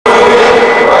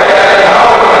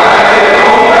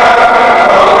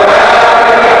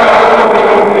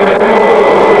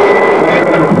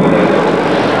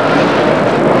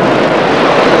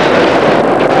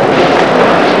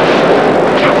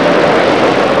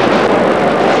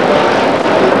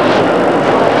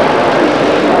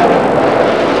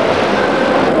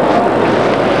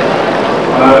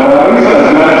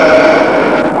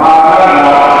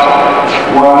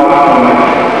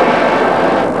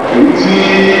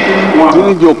tí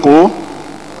ń jókòó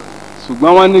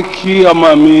ṣùgbọ́n wọ́n ní kí ọmọ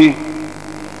mi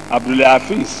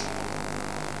Abdulhafiz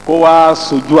kó wá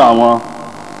sojú àwọn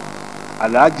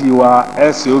Alhaji wa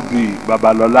SOB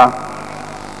Babalọ́lá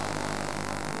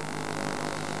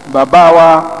bàbá wa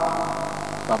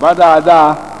bàbá dáadáa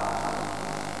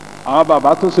àwọn bàbá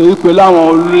tó ṣe wípé láwọn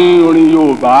orin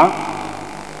Yorùbá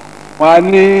wọn á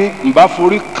ní nbá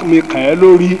forí mi kàn ẹ́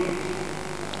lórí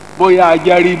bóyá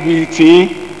ajẹ́rí bíi tí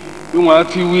bí wọ́n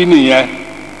ti wí nìyẹn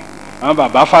àwọn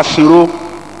bàbá Fáṣírò.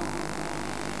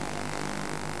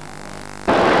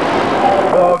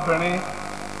 obìnrin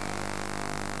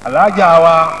alájà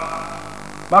wa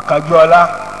Mákàjúọlá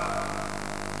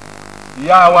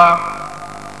ìyá wa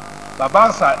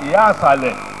ìyá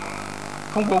àsàlẹ̀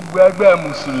fún gbogbo ẹgbẹ́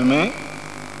mùsùlùmí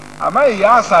àmọ́ ìyá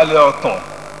àsàlẹ̀ ọ̀tọ̀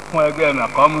fún ẹgbẹ́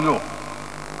nàkọ́múyò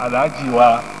aláàjì wa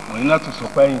Mọ̀ínátù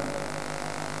Sọpẹ́yìn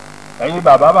ẹ̀yin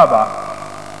bàbá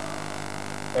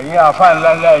ẹ̀yin àfáà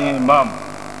ńláńlá ẹ̀yin imam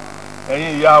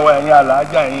ẹ̀yin ìyá wa ẹ̀yin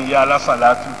aláàjà ẹ̀yin ìyá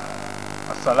alásàlátù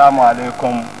assalamu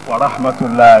alaikum wa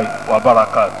rahmatullahi wa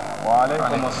barakatuh. wa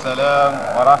alaikum assalam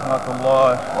wa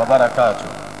rahmatullahi wa barakatuh.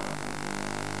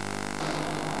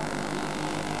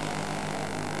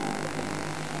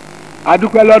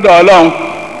 adúpẹ́ lọ́dọ̀ Ọlọ́run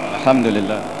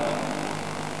alhamdulillah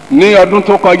ní ọdún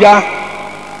tó kọjá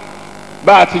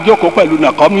bá a ti jókòó pẹ̀lú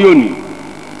nàkọ́múyò ní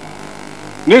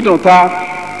nídùnta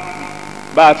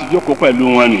bá a ti jókòó pẹ̀lú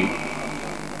wọn ní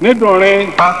nídùnrin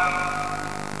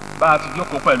bá a ti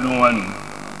jókòó pẹ̀lú wọn ní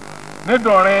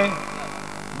nídùnrin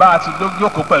bá a ti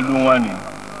jókòó pẹ̀lú wọn ní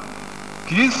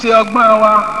kì í ṣe ọgbọ́n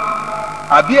wa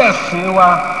àbí ẹ̀sìn wa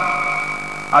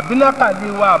àbí nákàlí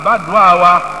wa àbádùá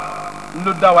wa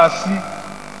ló dá wa sí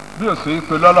bí ó ṣe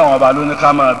pé lọ́lọ́run ọba ló ní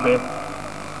ká máa bẹ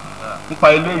nípa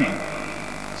eléyìí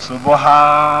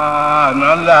subhanallah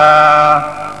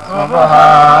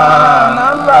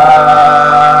subhanallah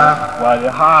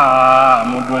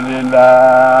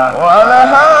walhamdulillah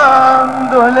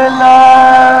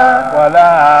walhamdulillah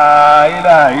wala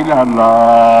ilaha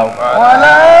illallah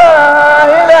wala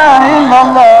ilaha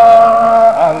illallah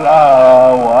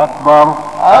Allahu akbar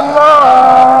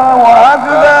Allahu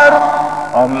akbar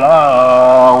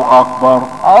Allahu akbar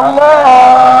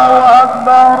Allahu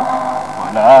akbar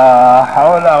wala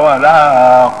hawla wala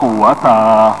quwwata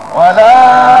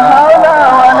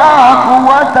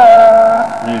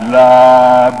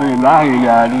illa billahil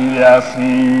aliyyil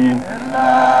azim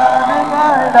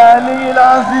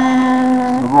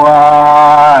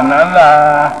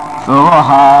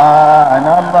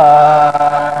subhanallah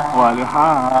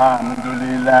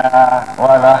walhamdulillah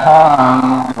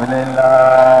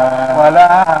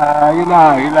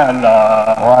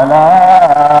wala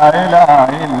ilaha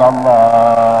illallah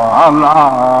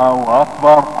Allahu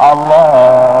akbar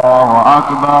Allahu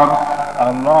akbar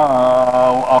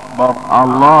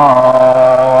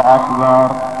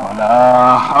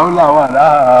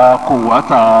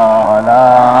wala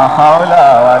hawla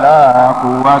wala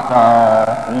quwwata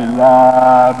illa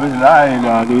billahil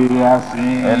aliyyil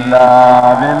azim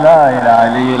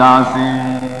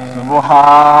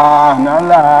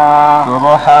subhanallah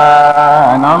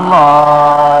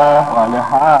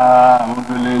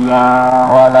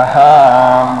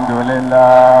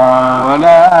walhamdulillah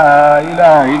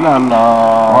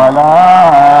wala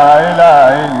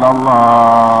ilaha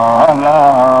illallah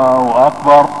Allahu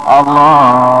akbar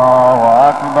Allahu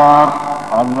akbar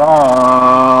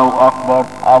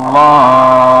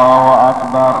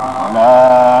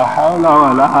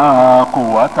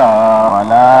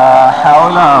wala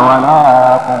hawla wala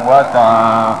quwwata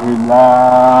illa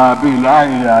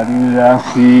billahil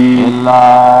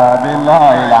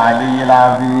aliyyil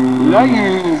azim.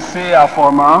 lẹ́yìn ṣe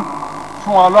àfọ̀mọ́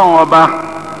fún Ọlọ́run ọba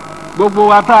gbogbo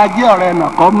wa tá a jẹ́ ọ̀rẹ́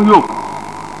nàkọ́múyò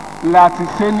la ti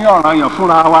ṣe ní ọ̀ranyàn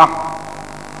fúnra wa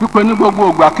wípé ní gbogbo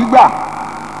ìgbàkígbà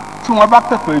tí wọ́n bá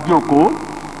pèpè ìjókòó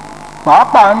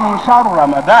pàápàá nínú ṣáàrù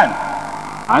Ramadan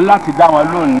à ń láti dá wọn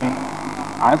lóhùn ni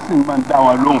à ń sì máa ń dá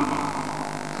wọn lóhùn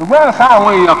ṣùgbọ́n ẹ̀sán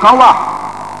àwọn èèyàn kan wà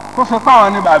tó ṣe pé àwọn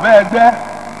ni bàbá ẹgbẹ́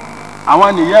àwọn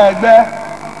nìyá ẹgbẹ́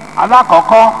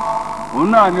alákọ̀ọ́kọ́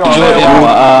òun náà ni ọ̀rẹ́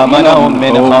wa.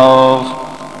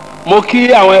 mo kí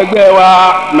àwọn ẹgbẹ́ wa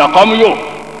nàkọ́múyò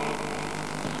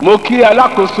mo kí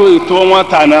alákòóso ètò wọn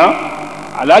tàná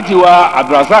Alhaji wa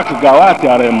Abdulrazak Gawat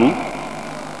Aremu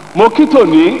mo kí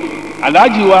tòní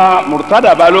Alhaji wa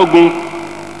Murtada Balógun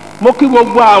mo kí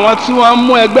gbogbo àwọn tí wọ́n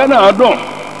mú ẹgbẹ́ náà dùn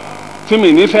tí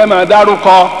mi nífẹ̀ẹ́ máa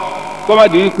dárúkọ kó má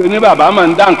di pé ní bàbá máa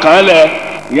ń dá nǹkan lẹ̀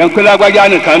ìyẹn pé lágbájá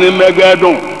nìkan ní mẹ́gbẹ́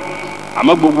dùn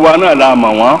àmọ́ gbogbo wa náà la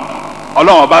mọ̀ wọ́n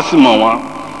Ọlọ́run bá sì mọ̀ wọ́n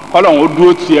kọ́lọ́run ó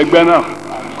dúró ti ẹgbẹ́ náà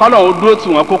kọ́lọ́run ó dúró tì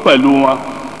wọ́n kó pẹ̀lú wọn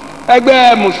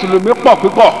ẹgbẹ́ mùsùlùmí pọ̀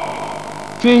púpọ̀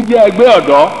tí ń jẹ́ ẹgbẹ́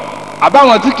ọ̀dọ́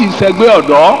àbáwọn tí kì í ṣẹgbẹ́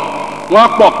ọ̀dọ́ wọ́n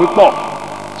pọ̀ pípọ̀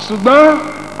ṣùgbọ́n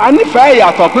a nífẹ̀ẹ́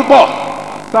ìyàtọ̀ pípọ̀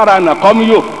sára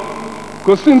nàkọ́míyò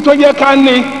kò sí ní tó jẹ́ ká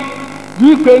ní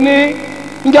wípé ní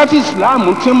níjọ́ tí Islam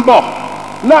ti ń bọ̀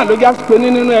náà ló já sí pé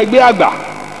nínú ẹgbẹ́ àgbà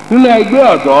nínú ẹgbẹ́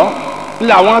ọ̀dọ́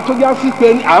làwọn tó já sí pé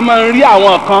a máa ń rí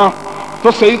àwọn kan tó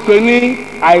ṣe pé ní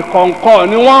àìkọ̀ǹkọ̀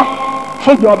ni wọ́n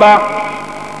fúnjọba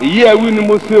èyí ẹwí ni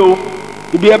mo ṣe o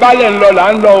ibi ẹ bá lẹ̀ ń lọ là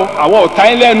ń lọ o àwọn ò ta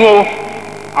yín lẹ́nu o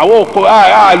àwọn ò kó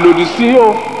àlòdì sí o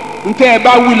ntẹ́ ẹ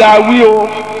bá wí la wí o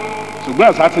ṣùgbọ́n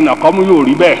ẹ̀sà ti nà kọ́mú yóò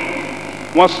rí bẹ́ẹ̀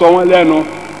wọ́n sọ wọ́n lẹ́nu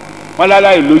wọ́n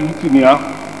láláì lójú tì nìyà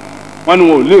wọ́n ní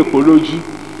wọn ò lè kó lójú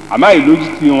àmọ́ àìlójú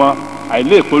tì wọn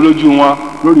àìlè kó lójú wọn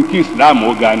lórí kí Islam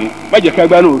ó ga ni wọ́n jẹ́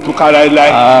kẹ́gbẹ́ náà ó túká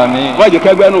láéláé wọ́n jẹ́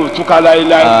kẹ́gbẹ́ náà ó túká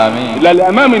láéláé ìlàlẹ̀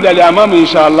àmàmì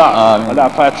inshallah ọ̀là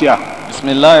Fatiha.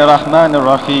 bismillahir rahmanir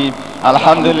rahim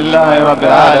alhamdulillahi rabbil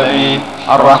alamin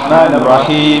arrahmanir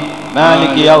rahim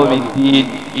maliki yawmiddin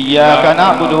iyyaka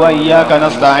na'budu wa iyyaka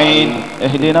nasta'in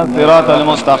ihdinas siratal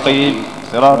mustaqim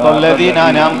siratal ladhina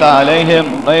an'amta alayhim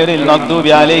ghayril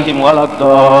maghdubi alayhim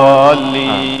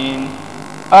waladdallin.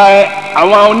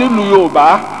 àwọn onílù Yorùbá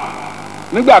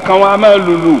nígbà kan wọn a máa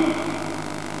lùlù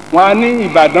wọn a ní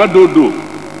Ìbàdàn dòdò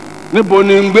níbo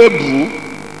ni ń gbé bù ú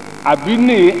àbí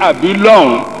ní àbí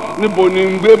lọ́hùn níbo ni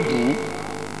ń gbé bù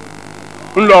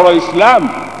ú ńlọrọ̀ Islam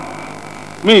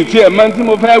mi ì tiẹ̀ mọ̀ tí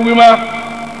mo fẹ́ wí má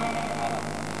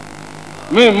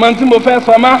mi ì mọ̀ tí mo fẹ́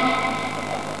sọ má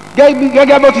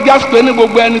gẹ́gẹ́ bó ti jásí pé ní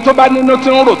gbogbo ẹni tó bá nínú tí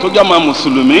ń rò tó jọ máa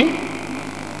mùsùlùmí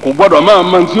kò gbọ́dọ̀ máa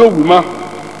mọ̀ tí ó wù má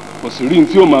kò sì rí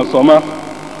tí ó máa sọ má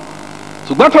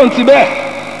ṣùgbọ́n tó ń ti bẹ́ẹ̀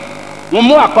mo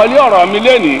mú àkọlé ọ̀rọ̀ mi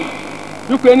lénìí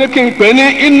wípé ní kí n pè ní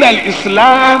innal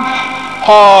Islam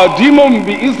qadimun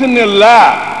bi iznillah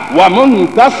wa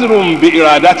muntasirun bi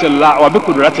iradatillah wa bi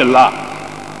qudratillah.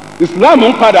 Islam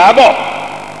ń padà bọ̀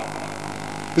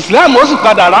Islam ó sì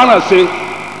padà rárán ṣe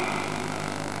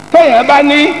tẹ́yìn bá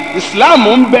ní Islam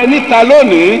ń bẹ níta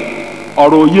lónìí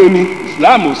ọ̀rọ̀ òye ni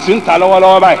Islam ò sí ń ta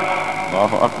lọ́wọ́lọ́wọ́ báyìí.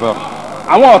 Allahu Akbar.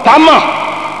 àwọn ọ̀tá mọ̀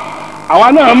àwa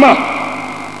náà mọ̀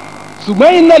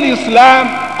ṣùgbọ́n innal Islam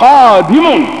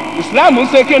qadimun Islam ń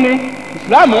ṣe kíni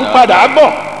Islam ń padà bọ̀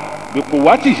bi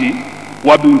quwwatihi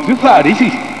wa bi intisarihi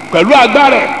pẹ̀lú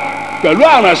agbára ẹ̀ pẹ̀lú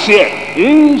àránṣẹ́ ẹ̀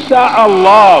insha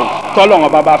Allah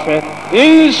tọ́lọ́wọ́n bá fẹ́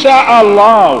insha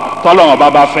Allah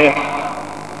tọ́lọ́wọ́n bá fẹ́.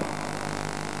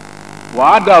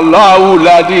 wa'ada Allahu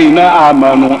alladhina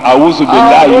amanu a'udhu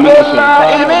billahi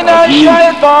minash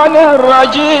shaitanir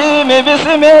rajim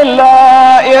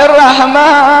bismillahir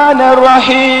rahmanir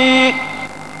rahim.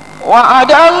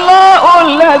 وعد الله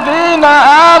الذين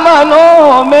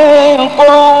آمنوا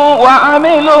منكم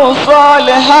وعملوا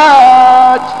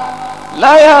الصالحات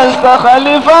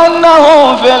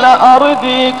ليستخلفنهم في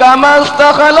الأرض كما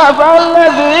استخلف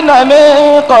الذين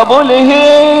من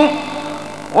قبلهم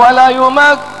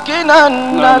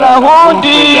وليمكنن له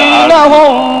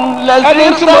دينهم الذي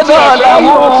ارتضى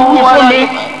لهم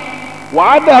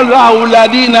وعد الله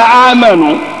الذين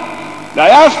آمنوا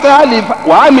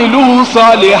وعملوا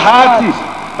الصالحات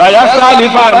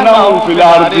ليستخلفنهم في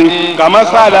الأرض كما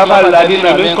استخلف الذين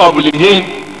من قبلهم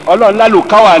Ọlọ́run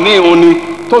lálùkáwà ní ìhun ni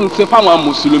tó ń ṣe fáwọn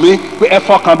mùsùlùmí pé ẹ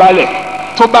fọkàn balẹ̀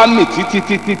tó bá mì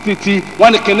títí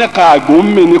wọ́n ní kíní kan àgbò ń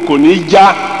mì ni kò ní í já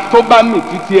tó bá mì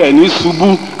títí ẹ̀ ní ṣubú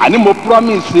àní mo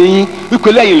promise yín wípé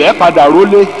lẹ́yìn lẹ́ẹ̀ padà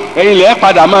rólé ẹ̀yin lẹ́ẹ̀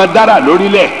padà máa dára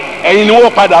lórílẹ̀ ẹ̀yin ni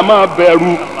wọ́n padà máa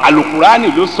bẹ̀rù alukurani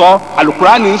ló sọ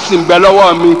alukurani ń sì ń bẹ lọ́wọ́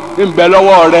mi ń bẹ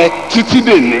lọ́wọ́ rẹ títí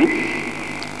dèní.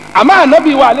 àmọ́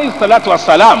ànábì wa aleyhi salatu wa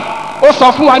salam ó sọ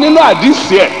fún wa nínú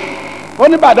àdìsí ẹ̀ ó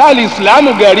ní badal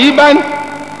islamu gariban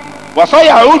wa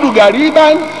sayaudu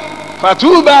gariban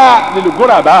fatuba lil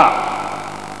ghuraba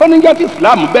ó ní jẹ́ kí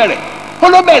islam bẹ̀rẹ̀ ó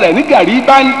ló bẹ̀rẹ̀ ní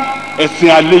gariban ẹ̀sìn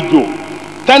àlejò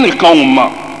tẹ́nìkan ò mọ̀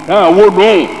wo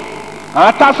nù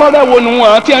àwọn tasọ́rẹ́ wo nù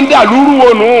àwọn tí ń dà lúrú wo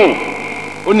nù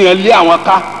ó ní ẹ lé àwọn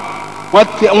ká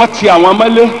wọ́n ti àwọn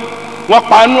mọ́lé wọ́n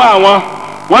panú àwọn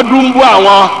wọ́n dúnbú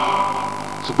àwọn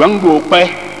ṣùgbọ́n ń gbò pẹ́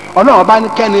Ọlọ́run bá ní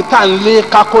kẹ́ni tá à ń lé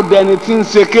kákó dẹni tí ń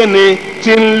ṣe kéne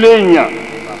tí ń léèyàn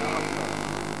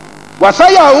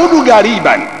wàsáyà òdù gàrí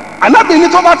ìbàní anábìíní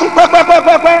tó bá tún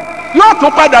pẹ́pẹ́pẹ́pẹ́ yóò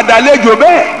tún padà dàlejò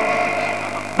bẹ́ẹ̀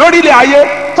lórílẹ̀ ayé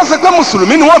tó ṣe pé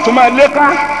mùsùlùmí ni wọ́n tún máa lé ká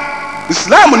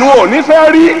ìsìláàmù ni wọn ò ní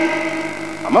fẹ́ rí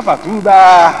àmọ́ fàtúbà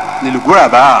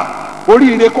nílùgúràbà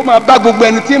oríire kó máa bá gbogbo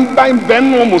ẹni tí ń bá ń bẹ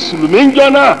nínú mùsùlùmí ń jọ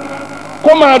náà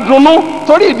kó máa dunnú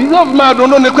torí ìdí tó fi máa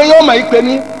dunnú ni pé yóò máa yí pé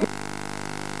ní.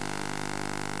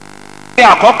 ní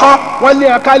àkọ́kọ́ wọ́n lé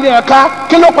aká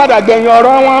kí ló padà gbẹ̀yìn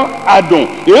ọ̀rọ̀ wọn àdùn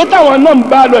èyí táwọn náà ń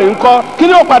bá lọ yìí ń kọ́ kí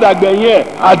ló padà gbẹ̀yìn ẹ̀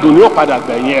àdùn ló padà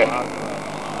gbẹ̀yìn ẹ̀.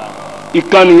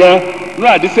 ìkànnì yẹn ní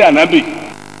àdìsí ànábì.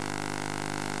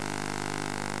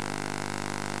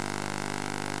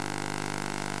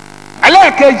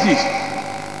 ẹlẹ́ẹ̀kejì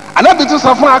ànábì tún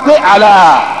sọ fún wa pé àlà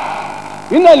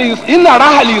iná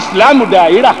rahali ìsìlámù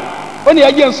dàíra ó ní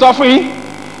ẹjẹ́ ń sọ fún yín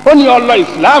ó ní ọlọ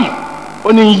ìsìlámù ó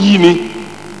ní yí ni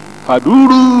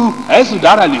fàdúrú ẹ̀sùn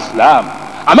dára lè ìsìlámù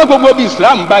àmọ́ gbogbo bí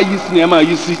ìsìlámù bá yí sí ni ẹ máa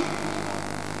yí sí.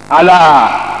 àlà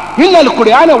iná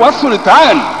kùrìánì wà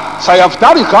sùrìtàn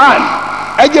ṣàyàfùtárì kan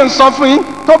ẹjẹ́ ń sọ fún yín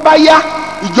tó bá yá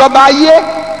ìjọba ayé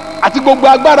àti gbogbo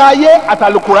agbára ayé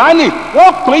àtàlùkùránì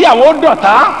wọ́n pín ìyàwó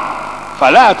dọ̀tá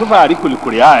fàlà àtúfà àríkùlù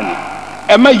kùrìánì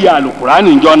ẹ má yẹ àlùkùránì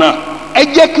njọ náà ẹ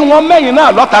jẹ́ kí wọ́n mẹ́yìn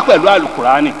náà lọ́ta pẹ̀lú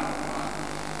àlùkùránì.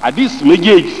 hadith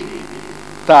méjèèjì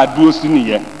tá a dúró sí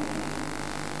nìyẹn.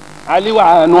 aliwa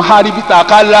anu haribita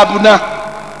kalabuna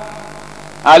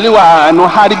aliwa anu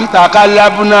haribita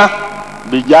kalabuna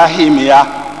bijahimiya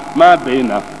ma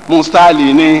bena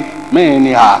musalini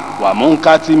meniha wa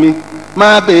munkatimi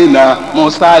ma bena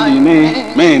musalini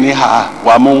meniha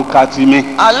wa munkatimi.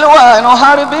 alwanu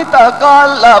harbita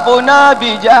qalabuna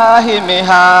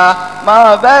bijahimiha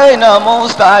ma bena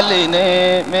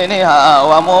musalini meniha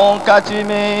wa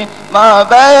munkatimi ma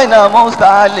bena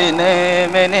musalini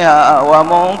meniha wa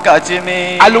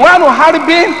munkatimi. alwanu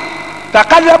harbi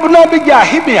takalabuna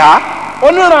bijahimiha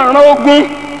oníranran ogun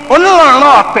oníranran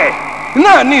ọ̀tẹ̀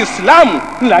náà ní ìsìláàmù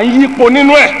là ń yípo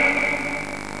nínú ẹ̀.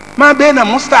 máa bẹ́ẹ̀ na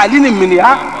mustalini mìnìyà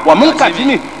wà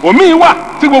munkatimi omi wà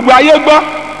tí gbogbo ayé gbọ́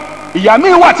ìyá mi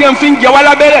wà tí ẹ fi ń jẹ wá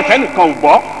lábẹ́rẹ́ tẹ́nìkan ò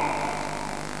gbọ́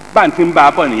bá ń ti ń bá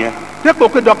a bọ̀ nìyẹn. dípò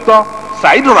pé Dr.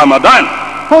 Saheed Ramadan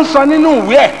ó ń sọ nínú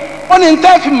ìwé ẹ̀ ó ní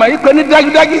tẹ́ fi mọ̀ yí pé ní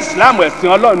dájúdájú ìsìláàmù ẹ̀sìn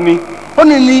Ọlọ́run ni ó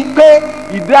ní pé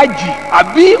ìdajì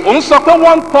àbí òun sọ pé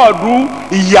 1/3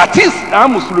 ìyà tí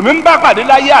ìsìláàmù mùsùlùmí ń bá pàdé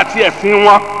láyé àti ẹ̀sìn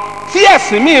wọn tí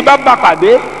ẹ̀sìn míì bá bá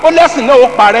pàdé ó lẹ́sìn náà ó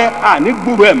parẹ́ àní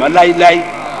gbúrò ẹ̀ mọ́ láíláí.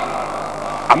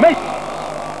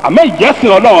 àmọ́ ìjẹ́sìn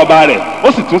Ọlọ́run ọba rẹ̀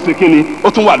ó sì tún ṣe kíni ó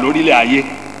tún wà lórílẹ̀ ayé.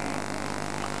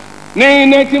 ní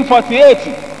 1948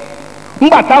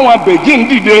 ńgbà táwọn Beijing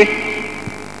dìde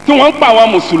tí wọ́n ń pa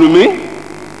àwọn mùsùlùmí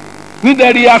ní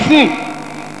Dẹ̀rí Yasin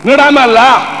ní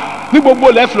Ramallah ní gbogbo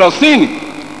ilẹ̀ Filistin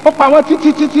ó pa wọ́n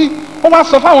títí ó wá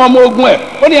sọ fáwọn ọmọ ogun ẹ̀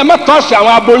ó ní ẹ má tọ́ọ̀ṣì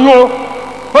àwọn aboyún o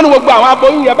ó ní gbogbo àwọn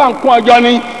aboyún yẹn bá ń kún ọjọ́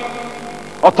ní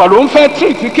ọ̀tọ̀ ló ń fẹ́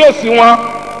tírìtì kéèsì wọn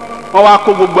wọ́n wá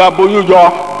kó gbogbo aboyún jọ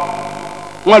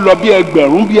wọ́n lọ bí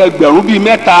ẹgbẹ̀rún bíi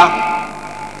mẹ́ta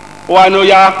wà ní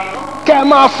ọ̀ya kẹ́ ẹ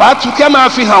máa fà á tu kẹ́ ẹ máa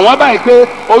fi hàn wọ́n báyìí pé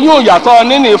oyún òyàtọ̀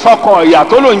nínú ìfọkàn ìyà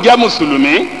tó ló ń jẹ́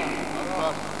mùsùlùmí.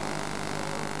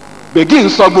 bègì ń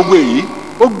sọ gbogbo èyí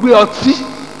ó gbé ọtí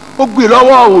ó gbé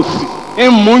lọ́wọ́ òsì ń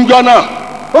mú ń jọ náà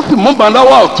ó sì mú bàn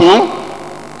lọ́wọ́ ọ̀tún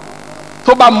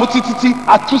tó bá mú títí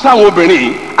atúnṣàwọn obìnrin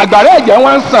yìí àgbàrá ẹ̀jẹ̀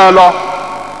wọn ń sàn lọ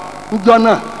níjọ́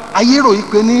náà ayé ròyìn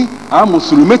pé ní àwọn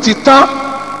mùsùlùmí ti tán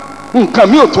nǹkan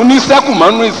mi ò tún ní sẹ́kù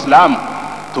mọ́ nínú Islam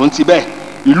tó ń ti bẹ́ẹ̀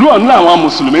ìlú ọ̀hún làwọn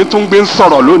mùsùlùmí tún gbé ń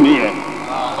sọ̀rọ̀ lónìí yẹn.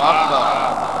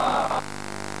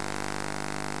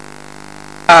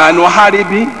 àánú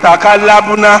haribi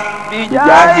takalabuna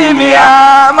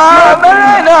bijahimiya ma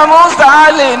bẹ́ẹ̀nà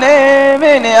musalini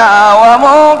mìnìyà wà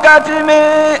munkatimi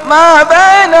ma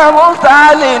bẹ́ẹ̀nà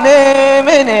musalini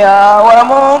mìnìyà wà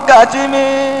munkatimi.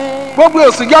 gbogbo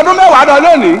òsìgì ọdún mẹ́wàá lọ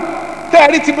lónìí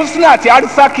tẹ́ẹ̀rí ti Bosnia àti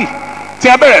Arisaki tí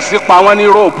wọ́n bẹ̀rẹ̀ sí pa wọ́n ní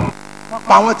Europe wọ́n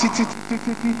pa wọ́n títí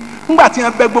ńgbà tí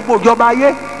wọ́n bẹ gbogbo ìjọba ayé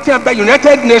tí wọ́n bẹ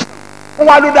United Nations wọ́n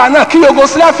wá lóda náà kí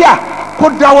Yugoslavia kó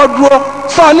dáwọ́ dúró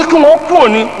sọ ní kí wọ́n kú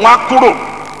òní wọ́n á kúrò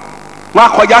wọ́n á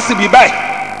kọjá síbi báyìí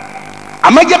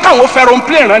àmọ́ jẹ́ káwọn fẹ́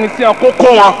romplane rán ni sí wọn kó kó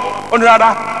wọn ó ní rárá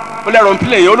ó lẹ́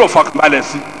romplane yẹn ó lò fọkànbalẹ̀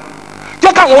sí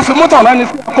jẹ́ káwọn fi mọ́tò rán ni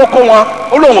sí wọn kó kó wọn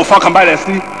ó lò wọ́n fọkànbalẹ̀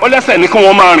sí ó lẹ́sẹ̀ ní kí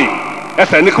wọ́n máa rìn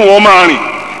ẹsẹ̀ ní kí wọ́n máa rìn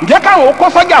ǹjẹ́ káwọn kó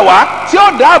sọ́jà wá tí ó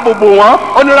dáàbò bò wọ́n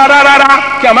ó ní rárá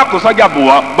kí a má kó sọ́jà bò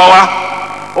wọ́n bá wá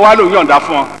ó wá lóun yọ̀ǹda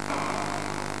fún wọn.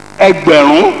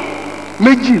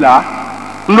 12,000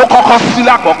 ló kọ́kọ́ sí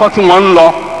lákọ̀ọ́kọ́ tí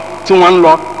wọ́n ń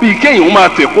lọ bíi kéèyàn máa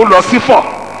tè kó lọ sífọ̀.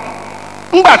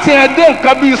 ńgbà tí ẹ dé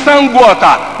nǹkan bíi Sango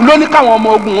Ọ̀tà ló ní káwọn ọmọ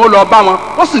ogun ó lọ bá wọn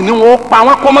ó sì ní wọn ó pa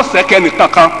wọn kó mọ̀ sẹ́kẹ̀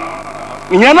nìkankan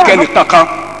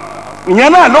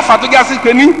ìyẹn náà ló fà tó já sí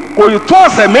pé ní kò ì tó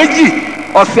ọ̀sẹ̀ méjì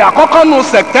ọ̀sẹ̀ àkọ́kọ́ nu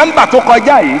September tó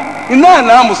kọjá yìí iná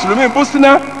àná mùsùlùmí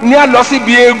Bosnia ní a lọ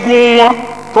síbi eégún wọn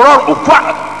tọrọ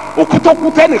òkú tó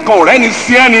kú tẹnìkan ọ̀rẹ́ ni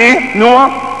síẹ́ni ni wọ́n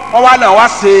wá náà wá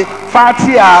ṣe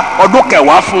fátíà ọdún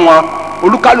kẹwàá fún wọn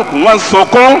olúkálùkù wọn ń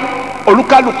sọkún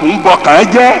olúkálùkù ń bọ kàn án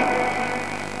jẹ́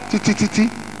títí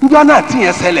níjọ́ náà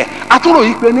tíyẹn ṣẹlẹ̀ atúrò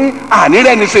yìí pé ní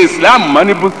ànírẹ́ ni ṣe Islam mọ́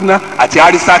ní Bosnia àti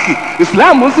Arisaki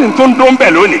Islam sì ń tó ń dó ń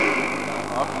bẹ̀ lónìí.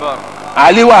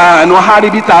 aliwa anu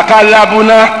haribi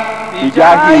takalabuna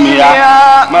ìjáhìmíà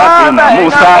má bẹ̀nà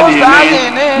mùsàlìní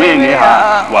mìnìhà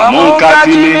wà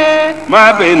múnkátìmí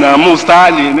má bẹ̀nà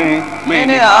mùsàlìní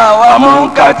mìnìhà wà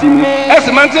múnkátìmí. ẹ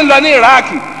sì máa ń ti lọ ní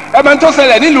Iraki ẹ máa ń tó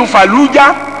ṣẹlẹ̀ nílùú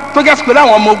Fallujah tó jẹ́ pé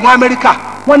láwọn ọmọ ogun Amẹ́ríkà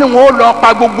wọ́n ní wọ́n ó lọ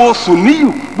pa gbogbo sùníyù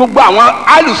gbogbo àwọn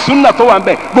alùsùnà tó wà ń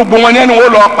bẹ̀ gbogbo wọn ní ẹni wọ́n ó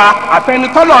lọ pa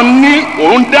àfẹnitọ́lọ̀ ní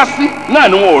òun dá sí náà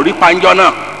ni wọn ò rí panjọ́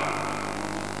náà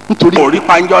nítorí ò rí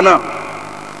panjọ́ náà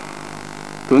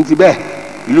tó ń ti bẹ́ẹ̀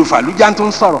ìlú Fallujah tó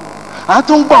ń sọ̀rọ̀ à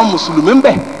tó ń gbọ́ mùsùlùmí ń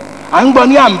bẹ̀ à ń gbọ́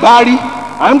ní Àǹbárí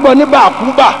à ń gbọ́ ní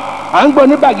Bàkúbà à ń gbọ́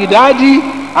ní Bàgìdáàdì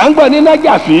à ń gbọ́ ní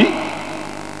Nájàfí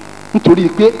nítorí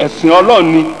pé ẹ̀sìn Ọlọ́run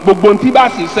ni gbogbo ohun tí bá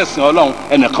sì ṣẹ̀sìn Ọlọ́run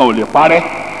ẹnìkan ò lè parẹ́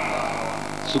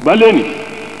ṣùgbọ́n lẹ́nu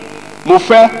mo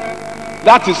fẹ́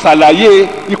láti ṣàlàyé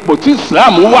ipò tí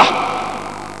Islam wà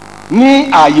ní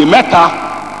ààyè mẹ́ta.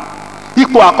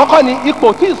 Ipò àkọ́kọ́ ni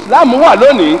ipò tí Islam wà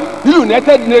lónìí ní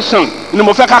United Nations ni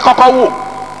mo fẹ́ ká kọ́kọ́ wò.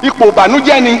 Ipò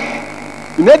ìbànújẹ́ ni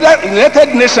United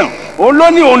Nations òun ló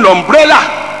ní òun lọ́mbrẹ́là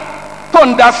tó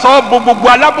ń da sọ gbogbo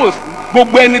alábòsí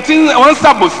gbogbo ẹni tí wọ́n ń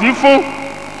ṣàbòsí fún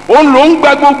òun ló ń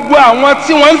gba gbogbo àwọn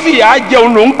tí wọ́n ń fìyà jẹ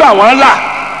òun ló ń gbà wọ́n là.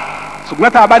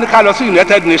 Ṣùgbọ́n tá a bá ní ká lọ sí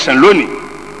United Nations lónìí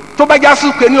tó bá já sí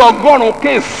pé ní 100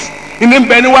 kéèsì ní ń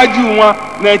bẹ níwájú wọn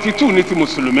 92 ní ti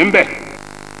mùsùlùmí ń bẹ.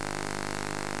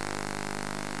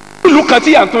 Ìlú kan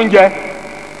tí yà ń tó ń jẹ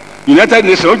United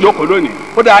Nations ó jókòó lónìí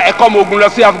ó dá ẹ̀kọ́ ọmọ ogun lọ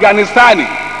sí Afghanistan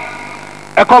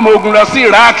ẹ̀kọ́ ọmọ ogun lọ sí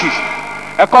Iraq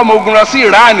ẹ̀kọ́ ọmọ ogun lọ sí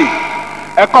Iran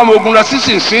ẹ̀kọ́ ọmọ ogun lọ sí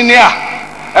Sinsinia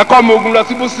ẹ̀kọ́ ọmọ ogun lọ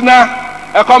sí Bosnia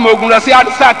ẹ̀kọ́ ọmọ ogun lọ sí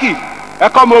Arsaki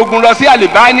ẹ̀kọ́ ọmọ ogun lọ sí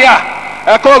Albania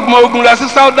ẹ̀kọ́ ọmọ ogun lọ sí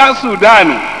Southern Sudan.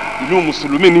 Ìlú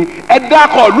mùsùlùmí ni ẹ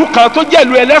dákọ̀ ìlú kan tó jẹ́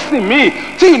ìlú ẹlẹ́sìn míì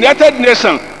tí United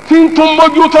Nations tí ń tún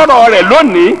mójú tọrọ rẹ̀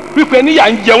lónìí wípé níyà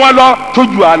ń jẹ wọ́n lọ tó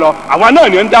ju àlọ àwa náà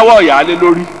ni ń dáwọ́ ọ̀yà lé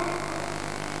lórí.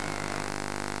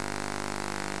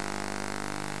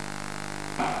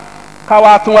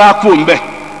 káwa tún wá kú ń bẹ̀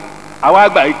àwa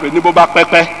gbà yìí pé ní bó bá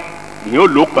pẹ́pẹ́ ìyẹn ò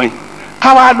lópin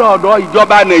káwa lọ ọ̀dọ̀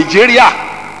ìjọba Nàìjíríà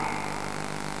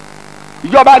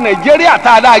ìjọba Nàìjíríà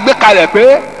tá a dá gbé kalẹ̀ pé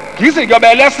kì í ṣèjọba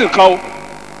ẹlẹ́sìn kan o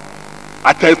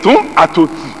àtẹ̀tún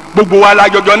àtòtì gbogbo wa la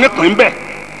jọjọ nípìn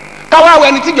bẹ́ẹ̀ káwá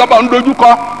wẹni tíjọba ń dojúkọ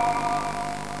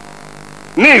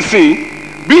ní ìsìn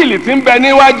bíìlì tí ń bẹ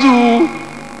níwájú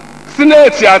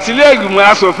sínéètì àti ilé ìgbìmọ̀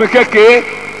asòfin kékeré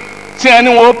tí ẹni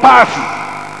wọn páàsì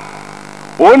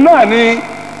òun náà ni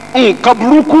nǹkan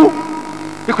burúkú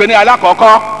wípé ní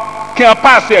alákọ̀ọ́kọ́ kí wọn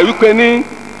páàsì ẹ̀ wípé ní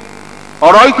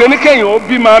ọ̀rọ̀ wípé ní kéèyàn ó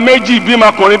bímọ méjì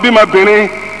bímọkùnrin bímọbìnrin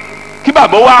kí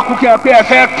bàbá wa kú kí wọn pé ẹ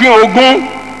fẹ́ pín ogún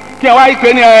kí wọn wá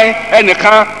wípé ní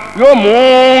ẹnìkan yóò mú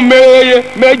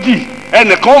méjì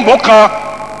ẹnìkan mú kan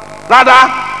rárá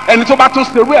ẹni tó bá tún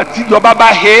ṣerú ẹ̀ tí ìjọba bá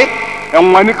he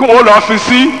ẹ̀wọ̀n ni kí wọ́n lọ́ọ́ fi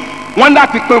sí wọ́n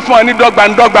láti pín fún ọ ní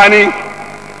dọ́gbandọ́gba ni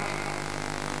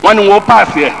wọ́n ní wọ́n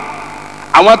pàṣẹ ẹ̀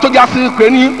àwọn tó já sí pé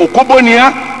ní òkóbó ni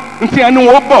á ntí ẹni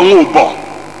wọ́n bọ̀ wọn ò bọ̀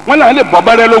wọ́n náà lè bọ̀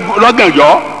bẹ́rẹ́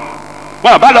lọ́gànjọ́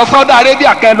wọn àbá lọ Saudi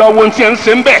Arabia kẹ́ lọ wo ntí ẹ̀ ń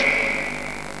ṣe ń bẹ̀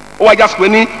ó wájà sọ pé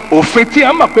ní òfin tí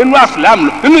ẹ mọ̀ pé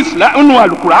nínú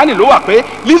alukurani ló wà pé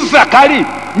lizakari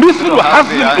misilu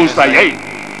hazil unsayeyi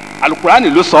alukurani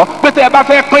ló sọ pé tẹ́ ẹ bá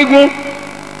fẹ́ pínkún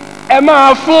ẹ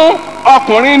máa fún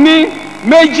ọkùnrin ní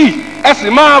méjì ẹ sì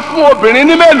máa fún obìnrin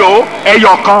ní mélòó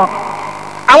ẹyọ kan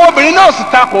àwọn obìnrin náà sì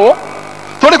takò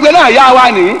torí pé náà yá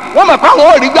wa ní wọ́n mọ̀ pé àwọn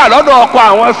ò rí gbà lọ́dọ̀ ọkọ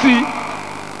àwọn sí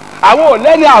àwọn ò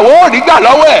lẹ́ni àwọn ò rí gbà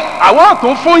lọ́wọ́ ẹ̀ àwọn ò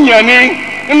tún fún yẹn ní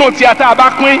nínú tí a tá a bá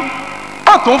pín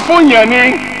wọ́n tún fún yẹn ní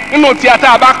nínú tí a tá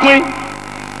a bá pín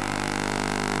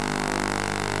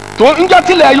tó ń jọ́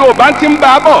tilẹ̀ Yorùbá ti ń bá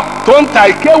a bọ̀ tó ń ta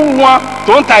ìkéwu wọn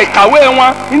tó ń ta ìkàwé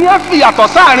wọn ìní ẹ̀ fi yàtọ̀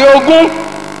sáàrin ogún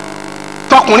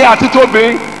tọkùnrin àti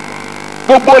tóbìnrin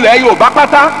gbogbo ilẹ̀ Yorùbá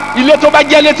pátá ilé tó bá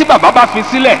jẹ́lé tí bàbá bá fi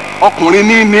sílẹ̀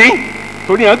ọkùnrin ní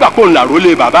torí yẹn gbà kó ń làró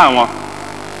lé bàbá wọn.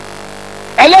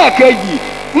 ẹlẹ́ẹ̀kejì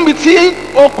níbi tí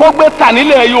oko gbé tà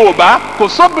nílẹ̀ Yorùbá kò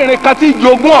sóbìnrin kan tí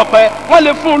jogún ọ̀pẹ wọ́n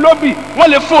lè fún un lóbì wọ́n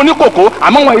lè fún un ní kòkó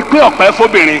àmọ́ wọn ìpín ọ̀pẹ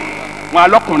fóbìnrin wọn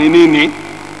alọ́kùnrin ní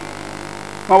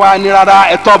wọ́n wá ní rárá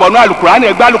ẹ̀tọ́ ọ̀bọ̀nú alukurani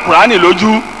ẹgbẹ́ alukurani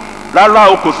lójú rárá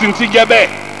o kò sí ní ti jẹ́ bẹ́ẹ̀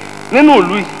nínú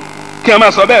ìlú yìí kí ẹ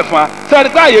máa sọ bẹ́ẹ̀ fún wa sẹ́ẹ̀rì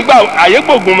pé àyè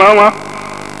gbòògùn mọ́ wọn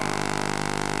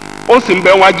ó sì ń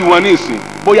bẹ wájú wọn ní ìsìn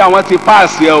bóyá wọ́n ti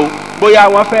páàsì ẹ o bóyá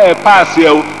wọ́n fẹ́ páàsì ẹ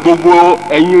o gbogbo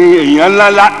ẹ̀yin èèyàn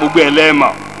ńláńlá gbogbo ẹ̀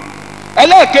lẹ́ẹ̀mọ̀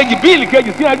ẹlẹ́ẹ̀kejì bíìlì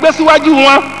kejì tí wọ́n gbé síwájú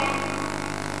wọn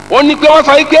ó ní pé wọ́n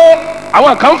sọ yìí pé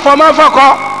àwọn kan ń fọmọ fọ́kọ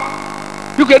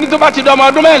yíkẹ́ ní tó bá ti dọmọ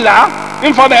ọdún mẹ́ńlá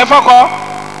ń fọmọ ẹ̀ fọ́kọ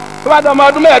tó bá dọmọ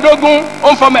ọdún mẹ́ẹ̀ẹ́dógún ó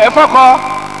ń fọmọ ẹ̀ fọ́kọ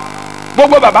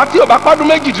gbogbo bàbá tí ò bá pọ́dún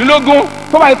méjìdínlógún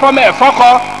tó bá fọmọ ẹ̀ fọ́kọ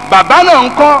bàbá náà ń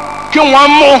kọ́ kí wọ́n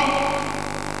mú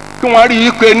kí wọ́n rí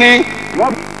i pé ní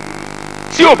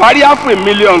tí ò bá rí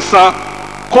 $500,000 san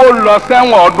kó lọ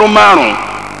sẹ́wọ̀n ọdún 5.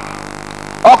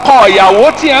 ọkọ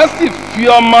ìyàwó tí wọ́n sì fi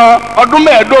ọmọ ọdún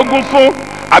 15 fún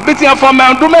àbí tí wọ́n fọmọ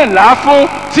ọdún 14 fún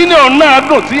tí ní òun náà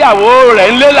dùn tíyàwó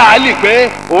rẹ̀ ń lé làálì pé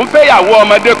òun fẹ́ yàwó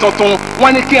ọmọdé tuntun,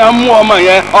 wọ́n ní kí wọ́n mú ọmọ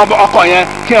yẹn ọkọ yẹn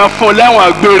kí wọ́n fún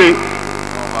lẹ́wọ̀n gbére.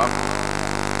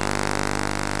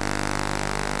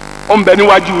 ó ń bẹ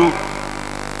níwájú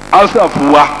house of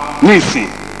wa ní ìsìn,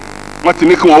 wọ́n ti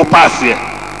ní kí wọ́n paasi ẹ̀.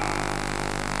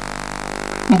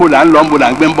 ńbo là ń lọ, ńbo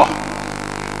là ń gbé ń bọ̀,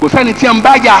 kò sẹ́ni tí ń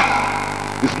bá jà,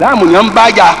 ìsìláàmù ni ń bá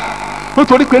jà,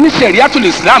 nítorí pé ní sẹ̀ríátùl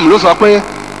ìsìláàmù ló sọ pé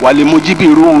wàlẹ̀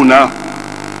mujibiruna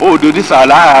òdòdí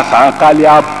sàlàyà sàn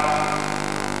kálíàbù,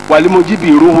 wàlẹ̀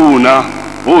mujibiruna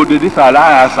òdòdí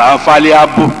sàlàyà sàn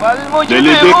fálíàbù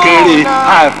lẹ́lẹ́dẹ́kẹ́rẹ́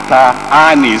àtà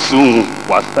ànìsùn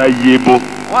wàsáyébó.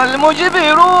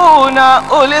 والمجبرون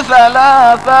أولي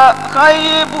ثلاثة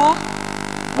خيبوا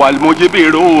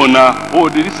والمجبرون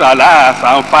أولي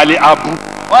ثلاثة فليأبوا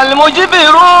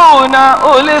والمجبرون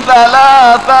أولي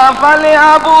ثلاثة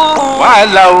فليأبوا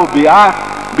ولو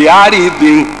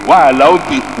بعارض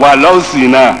ولو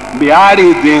سنا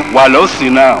بعارض ولو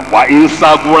سنا وإن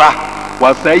صغر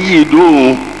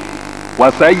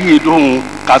وسيدون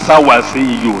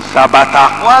كسواسي ثبتا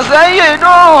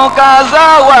وسيدون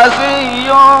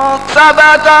كسواسي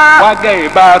ثبتا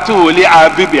وغيباته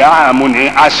لأبيب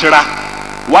عامون عشرة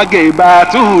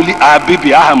وغيباته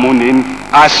لأبيب عامون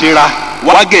عشرة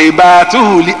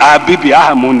وغيباته لأبيب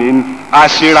عامون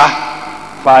عشرة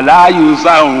فلا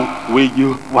يزاو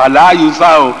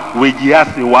وجيا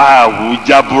سواه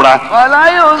جبرا ولا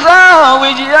يزاو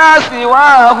وجيا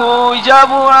سواه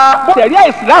جبرا. sẹ̀ríà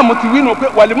ìsìláàmù ti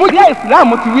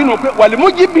wínú pé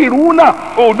wàlímújìbìrúnà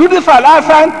òdúdú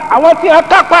sàlásán, àwọn tí wọ́n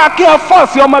kápá kí wọ́n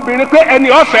fọ́ọ̀sì ọmọbìnrin pé ẹni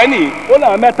ọ̀fẹ́ ni ó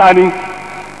náà 3 ni.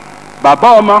 bàbá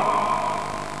ọmọ,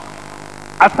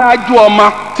 aṣáájú ọmọ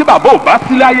tí bàbá ò bá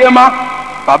sí láyé má,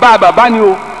 bàbá ni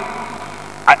o,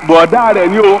 bọ̀ọ̀dá rẹ̀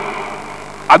ni o,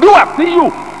 àbí wàsíyù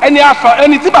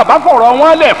ẹni tí bàbá fọ̀rọ̀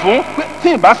wọn lẹ̀ fún tí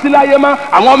ì bá sí láyé má,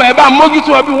 àwọn ọmọ ẹ bá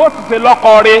mójútó wọn bí wọ́n sì ṣe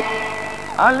lọ́kọ rẹ̀.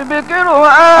 alibikiru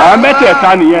àwọn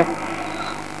mẹ́tẹ̀ẹ̀ta nìyẹn.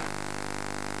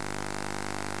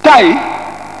 táyì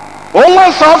òun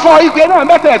wọ́n sọ fún ọ ìpè náà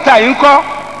mẹ́tẹ̀ẹ̀ta yìí ń kọ́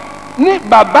ní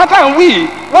bàbá tá à ń wí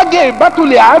wọ́n gé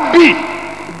ìbátulẹ̀ àbí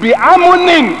bí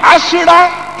amúnin aṣíra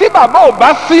tí bàbá ò bá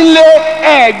sílé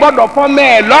ẹ̀ gbọ́dọ̀ fọ́mọ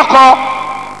ẹ̀ lọ́kọ.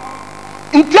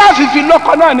 ntí àfìfì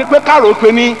lọ́kọ náà ni pé káàró pé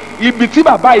ní ibi tí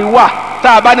bàbá yìí wà tá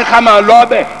a bá ní ká máa lọ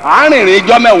ọbẹ̀ àárìnrìn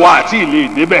ijọ́ 10 àti ìlé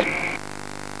ìdébẹ̀.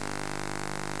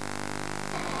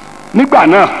 nígbà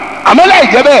náà àmọ́ láì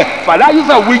jẹ́ bẹ́ẹ̀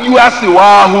fàlàyùsà wíjú á sì wá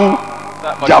hu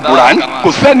jàbùrán, kò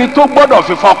sẹ́ni tó gbọ́dọ̀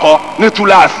fi fọ́kọ ní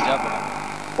túláàsì.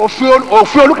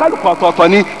 òfin olúkálùkù ọ̀tọ̀ọ̀tọ̀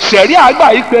ni ṣẹ̀rí àgbà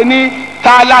yìí pé ní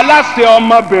tààlà láṣẹ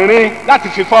ọmọbìnrin láti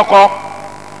fi fọ́kọ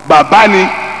bàbá ni.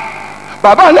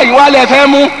 bàbá ńlẹ̀ yìí wá lẹ́ fẹ́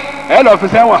mú ẹ lọ fi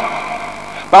sẹ́wọ̀n,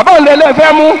 bàbá ńlẹ̀ lẹ́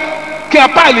fẹ́ mú kí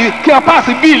ẹ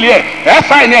paasi bíìlì ẹ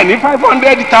fáìní ẹ ní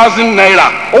 500,000 naira,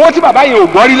 owó tí bàbá yẹn ò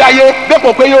gbọ́ rí láyé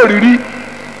dépò pé yóò rí rí.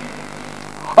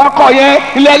 ọkọ yẹn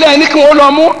ilẹ̀ ẹlẹ́yìn ní kí wọ́n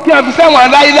lọ mú kí wọ́n fi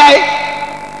sẹ́wọ̀n láíláí,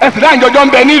 ẹ̀sìn láì jọjọ́ ń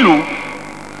bẹ nílùú.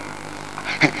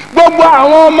 gbogbo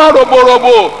àwọn ọmọ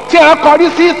rògbòrògbò tí wọ́n kọrí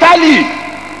sí Ítálì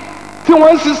tí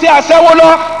wọ́n ń ṣiṣẹ́ aṣẹ́wó lọ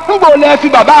nígbà wo lẹ fi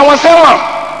bàbá wọn sẹ́wọ̀n.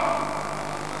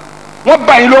 wọ́n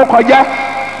bà yín ló kọjá,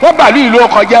 wọ́n bà lùyìn ló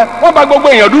kọjá, wọ́n bà gbogbo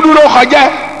èèyàn dúdú ló kọjá.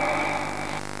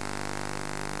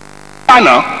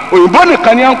 àná òyìnbó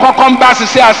nìkan ni wọ́n kọ́kọ́ ń bá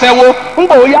ṣiṣẹ́ aṣẹ́wó,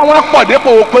 ńgbà ó yá wọ́n pọ̀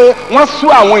dépò pé wọ́n sú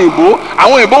àwọn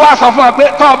òyìnbó wá sọ fún wọn pé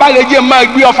tọ́ ọ bá lè jẹ́ máa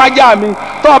gbé ọ fájà mi,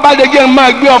 tọ́ ọ bá lè jẹ́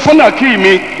máa gbé ọ fún nàkí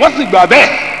mi, wọ́n sì gbà bẹ́ẹ̀.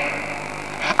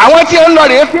 àwọn tí ń lọ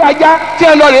rèé fẹ́ ajá, tí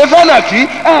ń lọ rèé fẹ́ nàkí,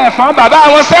 fún bàbá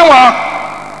wọn sẹ́wọ̀n.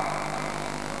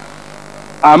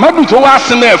 Àmọ́dù tó wá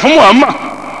sinmi ẹ̀ fún Muhammad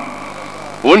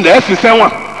òun lẹ́ẹ̀ fi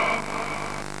sẹ́wọ̀n.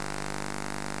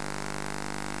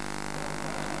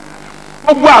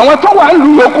 gbogbo àwọn tó wà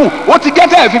nílùú yòókù ó ti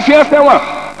gẹ́tẹ̀ fífi ẹ́ sẹ́wọ̀n.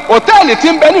 òtẹ́ẹ̀lì tí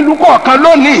ń bẹ nílùú kọ̀ọ̀kan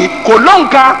lónìí kò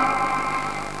lóǹkà,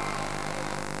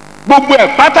 gbogbo ẹ̀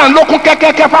pátá ló kún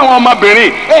kẹ́kẹ́kẹ́ fáwọn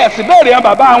ọmọbìnrin. sì béèrè wọn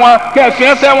bàbá wọn kẹ́ ẹ fi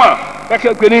ẹ́ sẹ́wọ̀n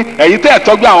kẹ́kẹ́ pé ní ẹ̀yin tẹ́ ẹ̀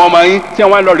tọ́jú àwọn ọmọ yín tí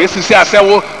wọ́n lọ rèé ṣiṣẹ́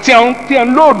aṣẹ́wó tí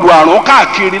ń lòdù àrùn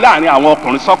káàkiri láàrin àwọn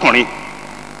ọkùnrin sọ́kùnrin,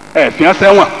 fi ẹ́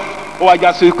sẹ́wọ̀n. ó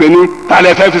wájà sí pé ní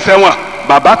talẹ̀ fẹ́ fi sẹ́wọ̀n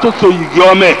bàbá tó so yìgì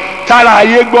ọmọ ẹ̀ tára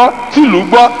ayé gbọ́ tìlú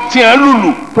gbọ́ tí ẹ̀ ń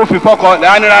lùlù tó fi fọ́kọ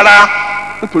lẹ́yìn rárá.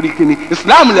 nítorí kíni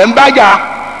Islam lẹ́ ń bájà.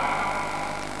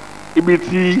 ibi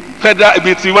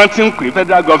tí wọ́n ti ń pè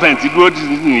federal government dúró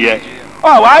nìyẹn.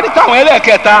 wàá rí táwọn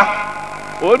ẹlẹ́ẹ̀kẹta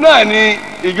òun náà ni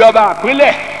ìjọba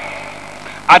àpínlẹ̀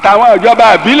àtàwọn ìjọba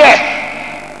ìbílẹ̀.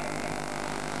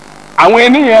 àwọn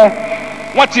ènìyàn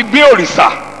wọ́n ti gbé òrìṣà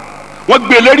wọ́n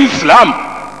gbé lérí Islam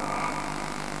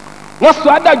wọ́n sọ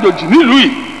àdàjòjì nílùú yìí,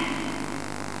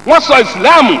 wọ́n sọ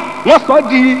ìsìláàmù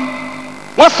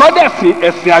wọ́n sọ dẹ̀sìn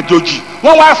ẹ̀sìn àjòjì,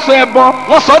 wọ́n wá sọ ẹbọ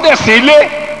wọ́n sọ dẹ̀sìn ilé.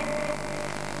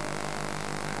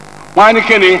 wọ́n á ní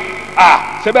kíni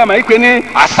ṣẹbẹ́ àmọ́ ìpè ní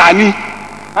àṣà ni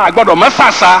àgbọ́dọ̀ mọ́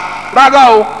ṣàṣà. rárá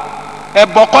o,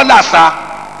 ẹbọ kọ́ làṣà.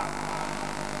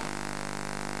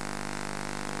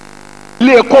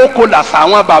 ilé kókó làṣà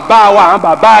àwọn bàbá wa, àwọn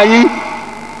bàbá yín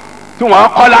tí wọ́n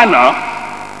kọ́ lánàá.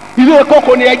 ilé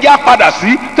kókó ni ẹjẹ́ á padà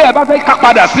sí tẹ́ ẹ bá fẹ́ ká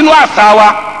padà sínú àṣà wa.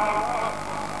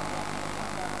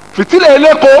 fìtílẹ̀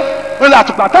eléko ńlá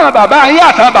àtùpà táwọn bàbá yín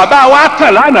àtàwọn bàbá wa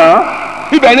tàn lánàá,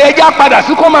 ibẹ̀ ni ẹjẹ́ á padà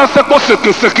sí kó máa ṣepo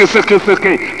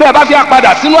ṣèkèṣèkèṣèkè tẹ́ ẹ bá fẹ́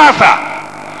padà sínú àṣà.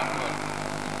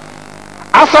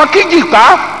 aṣọ kíjìpá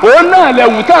òun náà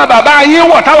lẹ̀wù táwọn bàbá yín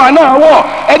wọ̀ táwa náà wọ̀,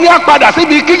 ẹni á padà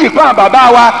síbi kíjìpá àwọn bàbá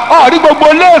wa. ọ̀rí gbogbo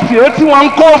léèsì tí wọ́n ń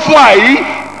kó fún àyí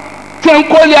tí ń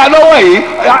kólé alọ́wọ́ yìí,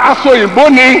 aṣọ òyìnbó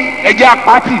ni ẹ̀jẹ̀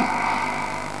apáti.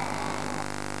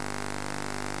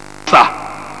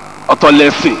 ọ̀tọ̀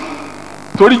lẹ́sìn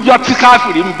torí jọ́ tí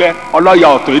káfíìrì ń bẹ ọlọ́yà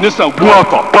ọ̀tọ̀ yìí nísàn gún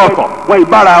ọ̀tọ̀ wọn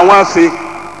ìbára wọn ṣe.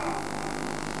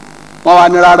 wọ́n wá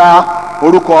ní rárá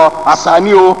orúkọ àṣà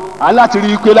ni o, aláti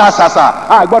rí i pé láṣàṣà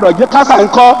àgbọ́dọ̀ jẹ́ kásà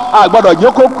ńkọ́, àgbọ́dọ̀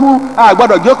jẹ́ kó kú,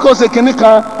 àgbọ́dọ̀ jẹ́ kó ṣe kinní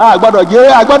kan,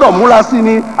 àgbọ́dọ̀ múra sí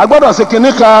ni, àgbọ́dọ̀ ṣe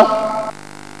kinní kan.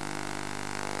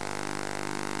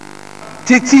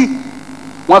 títí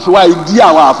wọ́n fi wá ìdí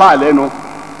àwọn àfáà lẹ́nu.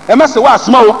 ẹ má ṣe wáàsí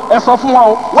mọ́ o, ẹ sọ fún wọn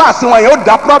o, wáàsí wọn yẹn ó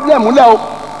dá pírọ́blẹ̀mù lẹ́ o,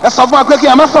 ẹ sọ fún wọn pé kí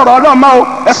ẹ má sọ̀rọ̀ Ọlọ́run mọ́ o,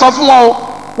 ẹ sọ fún wọn o.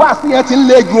 wáàsí yẹn ti ń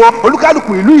le ju o,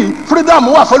 olúkálùkù ìlú yìí freedom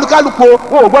wà fún olúkálùkù o,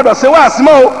 wọn ò gbọ́dọ̀ ṣe wáàsí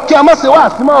mọ́ o, kí ẹ má ṣe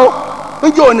wáàsí mọ́ o.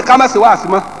 ńjọ́ òní ká má ṣe wáàsí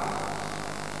mọ́,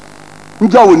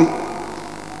 ńjọ́ òní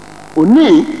òní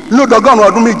lódọ́gọ́rùn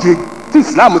ọdún méje tí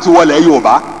ìsìláàmù ti wọlé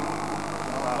Yorùbá,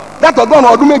 látọ̀gọ́rùn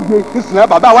ọdún méje ìsìláàmù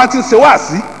bàbá wa ti ń ṣe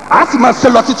wáàsí, a sì máa ṣe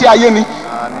lọ títí ayé ni.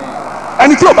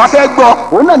 ẹni tí ò bá fẹ́ gbọ́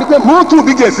òun náà ni pé mútu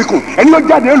bí gèsì kù, ẹni yóò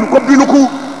jáde èlùkọ́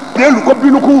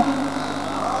bínúkú.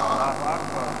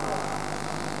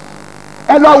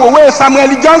 ẹ lọ wòwe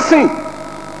Samuel Johnson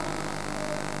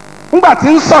ńgbà tí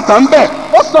ń sọ̀tàn ń bẹ̀,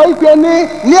 ó sọ wípé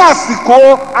ní àsìkò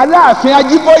Aláàfin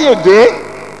Ajíbóyèdé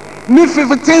ní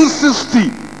 1560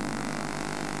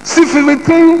 sí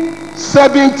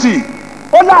 1570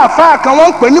 ó láàfáà kan wọ́n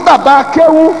ń pè ní bàbá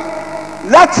Kéwú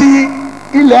láti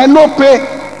ilẹ̀ Nópe,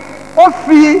 ó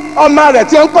fi ọmọ rẹ̀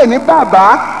tí ń pè ní bàbá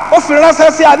ó fi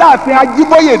ránṣẹ́ sí Aláàfin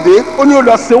Ajíbóyèdé, ó ní ó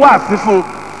lọ ṣe wáàsí fún un.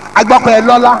 agbọ́kọ̀ ẹ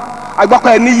lọ́lá,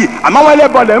 agbọ́kọ̀ ẹ níyì, àmọ́ wọ́n lè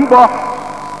bọ̀lẹ̀ ń bọ,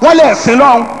 wọ́n lè sìn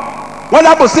lọ́hùn, wọ́n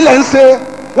lábòsílẹ̀ ń ṣe,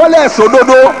 wọ́n lè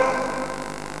sòdodo. ó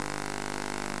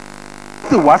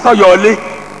sì wá sọ́yọ́ ọlé,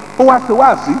 ó wá ṣe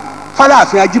wáàsí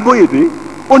f'Aláàfin Ajíbóyèdé,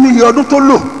 ó ní iye ọdún tó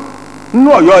lò nínú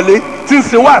Ọ̀yọ́ ọlé tí ń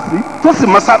ṣe wáàsí tó sì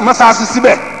mọ́sáàsì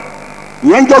síbẹ̀,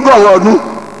 ìyẹn ń jọ́gọ́rùn ọdún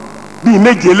bíi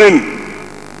méje lẹ́nu.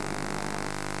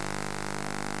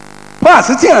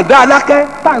 wáàsí tí yàn dá alákẹ́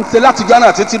tá à ń ṣe látijọ́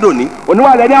náà títí dòní,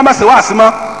 oníwàlẹ̀ ní àmàṣe wáàsí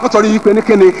mọ́ nítorí wípé ní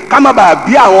kíni ká má bàa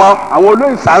bí àwọn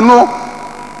olóyìnbánú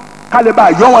ká lè bàa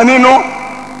yọ wọn nínú.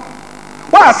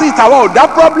 wáàsí ìtàwọn ò dá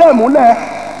pírọ́blẹ̀mù lẹ̀,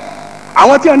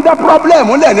 àwọn tí ń dá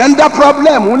pírọ́blẹ̀mù lẹ̀ ní ń dá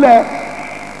pírọ́blẹ̀mù lẹ̀.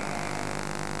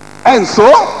 ẹ̀ ń so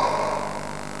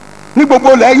ní gbogbo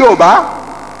ilẹ̀ Yorùbá,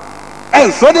 ẹ̀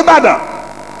ń so nìbàdàn,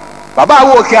 bàbá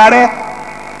wo Òkè Àrẹ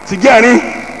tìjẹrin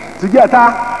tìjẹta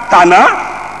tàná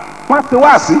wọ́n ṣe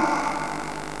wáàsí,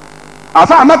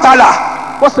 àfáà Mẹ́tàlá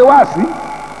ó ṣe wáàsí,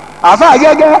 àfáà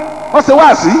Gẹ́gẹ́ ó ṣe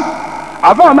wáàsí,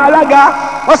 àfáà Ọmọ Alága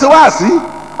ó ṣe wáàsí,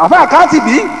 àfáà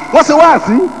Kátìbí ó ṣe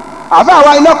wáàsí, àfáà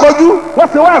wa Iná Kojú ó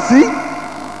ṣe wáàsí.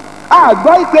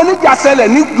 àgbọ̀ ìpèníjà ṣẹlẹ̀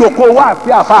ní ìjòkó wáàsí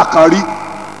àfáà kan rí,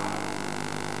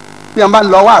 bí wọ́n bá ń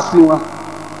lọ wáàsí wọn,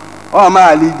 ọmọ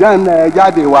àlìjánnà ẹ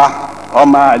jáde wá,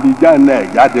 ọmọ àlìjánnà ẹ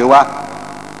jáde wá,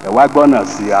 ẹ wá gbọ́nà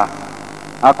sí a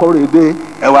Akórèdé,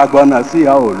 ẹ wá gbọ́nà sí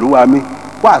a Olúwa mi.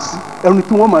 wáàsí ẹni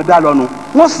tí wọ́n máa dá lọ́nu,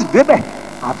 wọ́n sì débẹ̀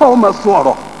àfọ̀ wọn máa sọ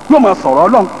ọ̀rọ̀, yóò máa sọ̀rọ̀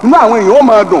Ọlọ́run, inú àwọn èèyàn ó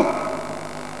máa dùn.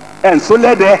 ẹ̀ ń so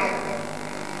lẹ́dẹ̀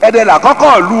ẹ̀dẹ̀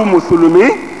làkọ́kọ́ lu mùsùlùmí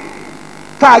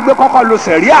tá a gbé kọ́kọ́ lu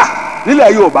sẹ̀ríà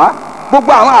nílẹ̀ Yorùbá.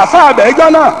 gbogbo àwọn àfáà àbẹ̀ẹ́jọ́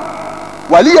náà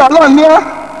wàlíyà Ọlọ́run ní ẹ́,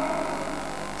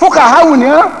 fúkàháwù ní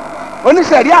ẹ́,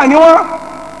 oníṣẹ̀ríà ní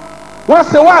wọ́n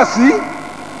ṣe wáàsí,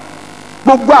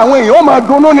 gbogbo àwọn èèyàn ó máa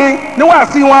dunnú ní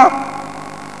wáàsí wọn.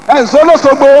 ẹ̀ ń so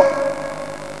lóṣogbo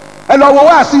ẹ lọ wo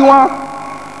wáàsí wọn,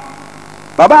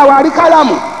 bàbá wa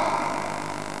Aríkálàmù,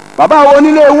 bàbá wa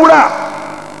Onílé Wúrà,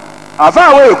 àfáà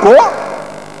àwọn Èkó,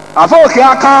 àfáà Òkè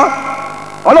Akán,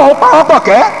 Ọlọ́run pa wọ́n pọ̀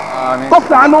kẹ́ tó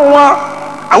ṣàánú wọn,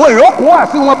 àwọn èèyàn kún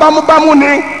wáàsí wọn bámúbámú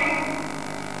ni.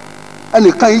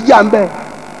 ẹnìkan yìí jà ń bẹ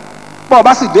bọ́ ọ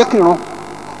bá sì dé Kírun,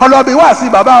 ọlọ́bí wáàsí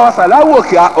bàbá wa Sàláwù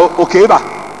Òkè Ìbà,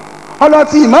 ọlọ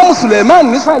ti Ìmáàmù Suleiman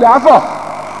nísàlẹ̀ afọ,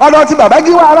 ọlọ ti bàbá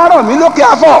Gíwá Arárọ̀mí lókè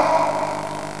afọ,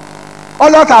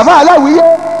 ọlọ tàfà Aláwìyé,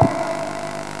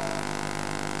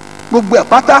 gbogbo ẹ̀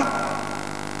pátá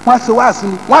wọ́n ṣe wá sí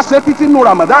i, wọ́n ṣe títí nu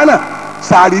Ramadana,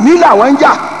 sàárì ní làwọn ń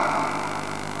jà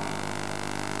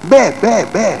bẹ́ẹ̀ bẹ́ẹ̀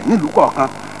bẹ́ẹ̀ nílùú kọ̀ọ̀kan.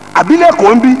 Àbílẹ̀ kò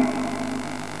ń bí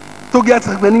tó gẹ́ ti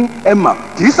pé ní ẹ̀mà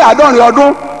kì í ṣàádọ́rin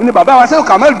ọdún ni bàbá wa Sheik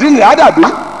Kamaldeen Adabi,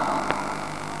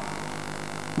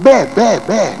 bẹ́ẹ̀ bẹ́ẹ̀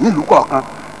bẹ́ẹ̀ nílùú kọ̀ọ̀kan.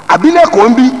 Àbílẹ̀ kò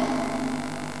ń bí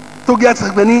tó gẹ́ ti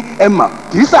pé ní ẹ̀mà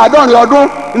kì í ṣàádọ́rin ọdún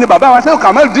ni bàbá wa Sheik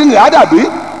Kamaldeen Adabi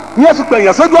ní ẹ̀sùn pé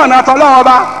èèyàn sójú ọ̀nà àtọ́lọ́wọ́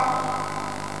bá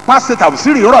wọ́n á ṣe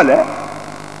tàbùsírì ìrọ̀lẹ́,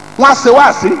 wọ́n á ṣe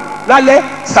wáàsí lálẹ́,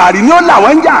 sàárì ni ó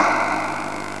làwọn ń jà.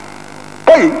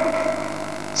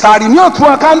 Sàárì ni ó tún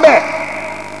wọn ká ń bẹ̀.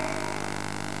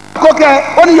 Kókè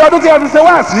ó ní ọdún tí a fi ṣe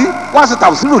wáàsí, wọ́n á ṣe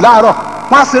tàbùsírì láàárọ̀,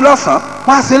 wọ́n á ṣe lọ́sàn-án,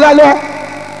 wọ́n á ṣe lálẹ́.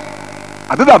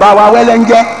 Àbí bàbá wa wẹ́lẹ́ ń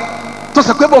jẹ́ tó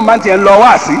ṣe pé bòun bá ń tiẹ̀ ń lọ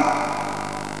wáàsí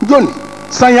jóni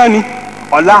sanyani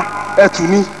ọ̀la ẹ̀tù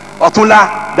ni ọ̀túnla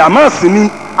dàmọ́ọ̀sì ni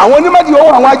àwọn onímọ̀dì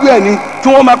owó àwọn ajú ẹ̀ ni tí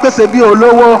wọ́n máa pèsè bí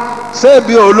olówó ṣé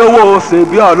bí olówó ṣe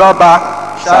bí ọlọ́ba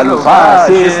ṣàlùfáà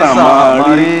ṣe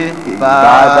sàmọ́rí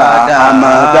ìbàdà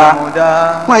àmàdá.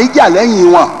 Wọ́n yìí jà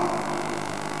lẹ́yìn wọn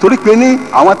torí pé ní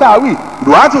àwọn tá a wí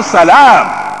duwatu salam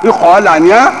ikọ̀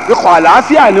ọ̀làníà ikọ̀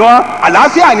àlàáfíà ni wọ́n,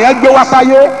 àlàáfíà ni wọ́n gbé wá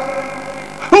sáyé.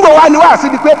 ń gbọ́ wá ní wáàsí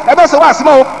di pé ẹ bẹ́ sọ wáàsí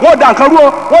mọ́ o, wọ́n da nǹkan rú o,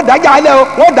 wọ́n dájà alẹ́ o,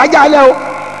 wọ́n dájà alẹ́ o.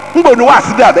 ń gbọ́ ní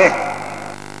wáàsí dà bẹ́ẹ̀.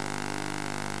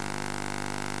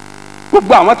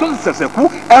 gbogbo àwọn tó ṣẹ̀ṣẹ̀ kú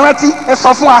ẹ rántí ẹ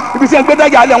sọ fún wa ibi tí ẹ gbé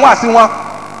dájà alẹ́ wọn àti wọn.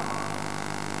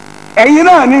 ẹ̀yin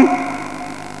náà ni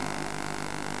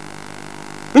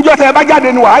níjọ́ tẹ ẹ bá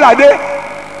jáde ní wàhálà dé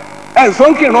ẹ̀ ń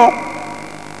sọ́nkìrún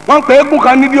wọ́n pe eégún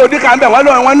kan níbi òdì kan bẹ̀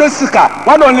wọ́n ló sìkà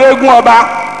wọ́n ló ń lé eégún ọba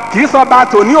kì í sọ ọba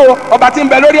tòní o, ọba tí ń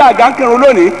bẹ lórí àga ń kírun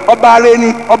lónìí ọba arẹ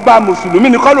ni, ọba mùsùlùmí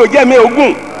ni kọ́ ló jẹ́ mi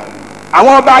ogún.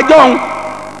 àwọn ọba ajọ́hun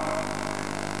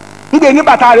ń gbé ní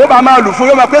bàtà rẹ̀ ó bá máa lù fún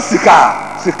yóò máa pé sìkà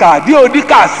sìkà dí òdì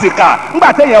kà sìkà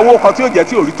ńgbà téèyàn wo ọkọ̀ tí ó jẹ́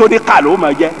tí òrí tó ní kà ló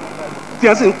máa jẹ́ tí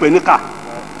wọ́n sì ń pè ní kà.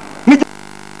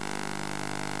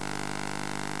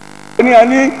 ní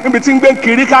ẹni níbi tí ń gbé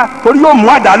kiri ká torí yóò mú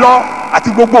àdá lọ àti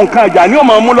gbogbo nǹkan ìjà ni ó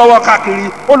máa mú lọ́wọ́ káàkiri.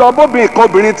 ó lọ bóbìnrin kan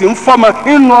obìnrin tí ń fọ́mọ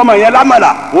nínú ọmọ yẹn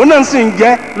lámàlà òun náà sì ń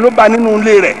jẹ́ ló bá nínú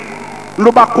ilé rẹ̀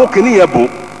ló bá kó kínní yẹn bò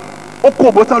ó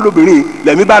kó bó tán lóbìnrin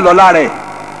lẹ́mí bá lọ lára ẹ̀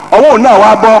ọwọ́ òun náà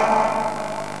wá bọ́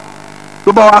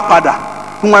ló bá wá padà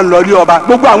fún wọn lọ rí ọba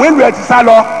gbogbo àwọn èlò ẹ̀ ti sá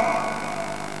lọ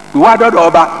ìwà dọ́dọ̀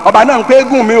ọba náà ń pé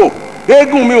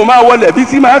eégún mi ò máa wọlé bí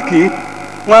tí máa kì í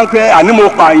wọ́n ń pẹ́ àní mo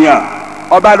pààyàn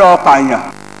ọba lọ pààyàn.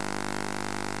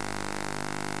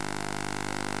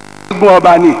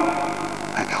 ọba ni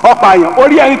ọpààyàn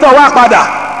orí ẹni tó wá padà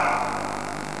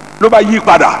ló bá yí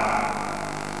padà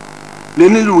lé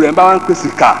nílùú rẹ̀ bá wá ń pèsè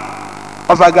ká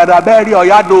ọ̀fàgàdà bẹ́ẹ̀ rí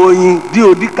ọ̀yádò oyin dí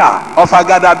òdìkà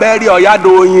ọ̀fàgàdà bẹ́ẹ̀ rí ọ̀yádò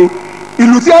oyin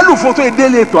ìlú tí ẹ lù fún tó èdè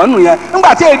lè tọ́ nù yẹn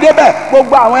nígbà tí èdè bẹ́ẹ̀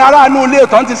gbogbo àwọn aráàlú ilé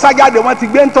ìtọ́ ti sá jáde wọ́n ti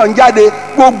gbé ń tọ̀ ń jáde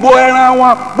gbogbo ẹran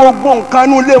wọn gbogbo nǹkan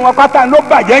nù ilé wọn pátá ló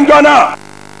bàjẹ́ ńjọ́ náà.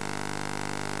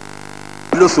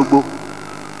 lọ́sọ̀gbọ̀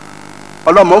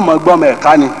ọlọ́mọ ọmọ gbọ́mọ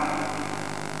ẹ̀ka ni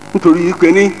nítorí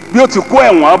pé ní bí ó ti kó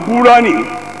ẹ̀wọ̀n búrọ́ọ̀nì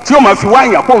tí ó máa fi wá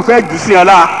èèyàn kó ń fẹ́ jù sí ẹ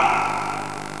la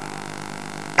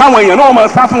káwọn èèyàn náà máa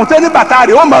sá fún un tẹ́lẹ̀ bàtà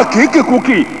rẹ̀ ó máa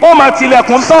kìkìkùkì ó máa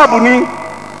tilẹ̀kùn ṣọ́ọ̀bù ni.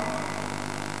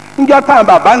 níjọ́ táwọn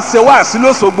bàbá ń ṣe wáàsí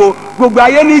lọ́sọ̀gbọ̀ gbogbo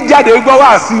ayé ní jáde gbọ́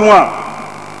wáàsí wọn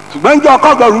ṣùgbọ́n níjọ́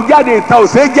kọ́gọ̀rù jáde ìta ò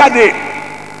ṣe jáde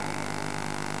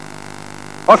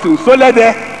ọ̀sùn sólẹ́dẹ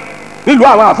nílùú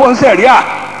àwọn àfọ̀nsẹ̀ríà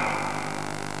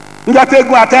níjọ́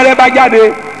tẹ́gun àtẹ́rẹ́ bá jáde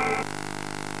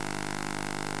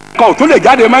kan ò tún lè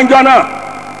jáde mọ́njọ́ náà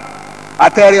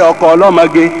àtẹ́rẹ́ ọkọ̀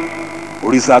ọlọ́mọge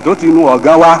òrìṣà tó ti nu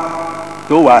ọ̀gá wa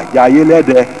tó wà jayé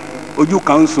lẹ́dẹ ojú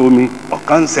kan ń so mi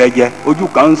ọ̀kan ń sẹ́jẹ ojú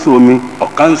kan ń so mi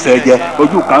ọ̀kan ń sẹ́jẹ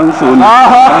ojú kan ń so mi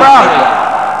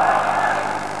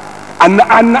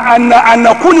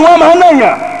ànàkú ni wọ́n máa ń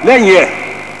nàyàn lẹ́yìn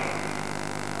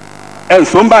ẹ̀ ń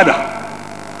so ń bàdàn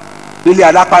nílé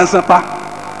alápánsánpá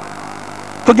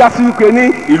tó já sí wípé ní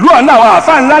ìlú ọ̀nà àwọn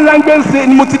àfa ńláńlá ń gbèsè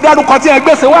ni mo ti dárúkọ tí ẹ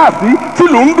gbèsè wá sí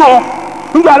tìlú ń dùn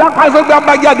nígbà alápánsánpá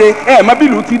bá jáde ẹ mọ bí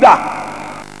ìlú ti dà.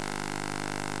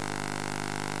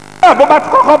 bó bá ti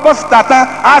kọ́kọ́ bọ́ síta tán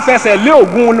á fẹsẹ̀ lé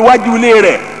ògùn níwájú ilé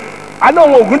rẹ̀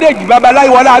alóhùn Ògúndèjì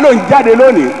babaláyíwọlá alóhùn jáde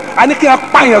lónìí a ní kí ẹ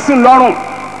pààyàn sí lọ́rùn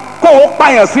kó o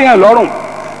pààyàn sí yẹn lọ́rùn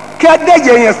kí ẹ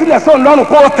dẹ́jẹ̀ yẹn sílẹ̀ sóun lọ́rùn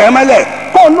kó o tẹ̀ mẹ́lẹ̀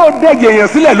kó o náà dẹ́jẹ̀ yẹn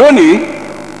sílẹ̀ lónìí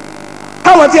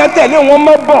káwọn tí ẹ tẹ̀lé wọn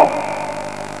mọ́ bọ̀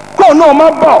kó o náà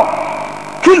mọ́ bọ̀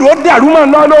kí ló dàrú mọ́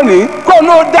lọ lónìí kó o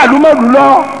náà dàrú mọ́ lù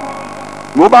lọ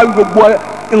wọ́n bá gbogbo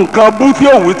nǹkan bú tí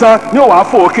ó wù tán ní òwà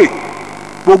fò òkè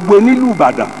gbogbo nílùú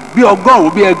Ìbàdàn bí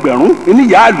ọgọ́rùn-ún bí ẹgbẹ̀rún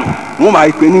oníyàálù wọ́n máa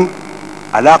pè ní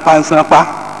alápánsápá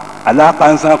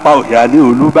alápánsápá òyàlé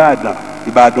olúbàdàn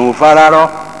ìbàdàn ò fararọ́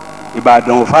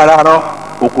ìbàdàn ò fararọ́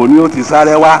òkò ni ó ti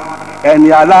sáré wá ẹni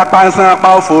alápánsápá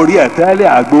ó forí ẹ̀ tẹ́lẹ̀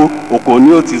àgbo òkò ni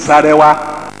ó ti sáré wá.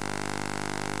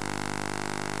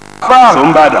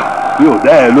 sọ́nbàdàn yóò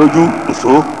dá ẹ lójú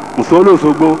nsó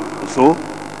lóṣogbo nsó.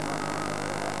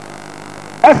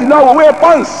 ẹ sì lọ wo wé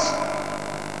pons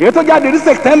èyí tó jáde ní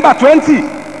September 20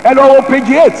 ẹ lọ wo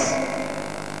page 8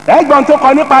 ẹgbọn tó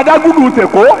kọ nípa adágúdù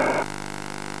tèkó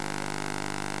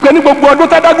pé ní gbogbo ọdún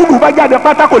tádágúdù bá jáde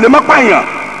pátá kò lè má pààyàn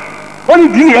ó ní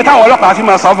ìdí nìyẹn táwọn ọlọ́pàá fi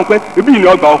máa sọ fún pé ibi ìní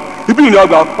ọgbà ibi ìní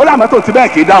ọgbà ó láàmú tó ti bẹ́ẹ̀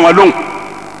kì í dá wọn lóhùn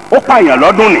ó pààyàn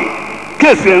lọ́dún ni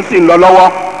kéèsì ẹ̀ ń sì ń lọ lọ́wọ́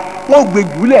wọ́n gbé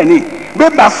jùlẹ̀ ni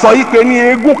bébà sọ yìí pé ní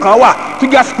eégún kan wà tó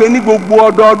jásí pé ní gbogbo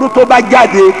ọdọọdún tó bá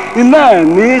jáde iná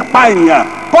ní pààyàn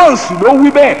pọ́ǹsì ló wí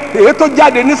bẹ́ẹ̀ èyí tó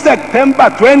jáde ní September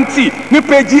 20 ní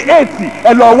péjì 8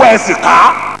 ẹ lọ wọ ẹ̀sìn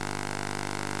ká.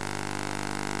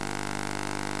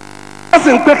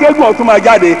 ẹ̀sìn pé kéégún ọ̀tún máa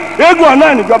jáde eégún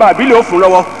ọ̀nà níjọba àbílẹ̀ ó fún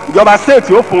lọ́wọ́ ìjọba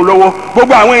stéètì ó fún lọ́wọ́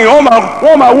gbogbo àwọn èèyàn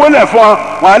wọ́n máa wólẹ̀ fún ọ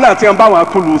wọn náà ti ń bá wọn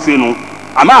túlù sínú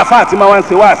àmọ́ àfáà tí máa ń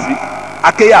ṣe wáàsí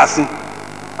akéyàsí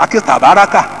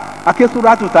akésàbáràkà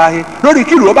akésúrátù táhe lórí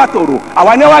kìlú ó bá tòrò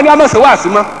àwa ni wá ní àmọ́ ṣe wáàsí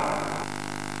mọ́.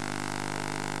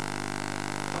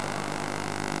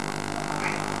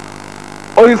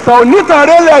 òrìṣà onítàn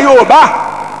rélẹ̀ Yorùbá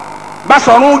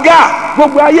Basọ̀run Gáà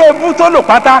gbogbo ayé ebú tó lò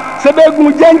pátá ṣebí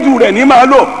eégún jẹ́ǹjù rẹ̀ ní máa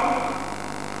lò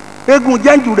eégún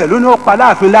jẹ́ǹjù rẹ̀ ló ní ó pa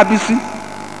Láàfin Lábísí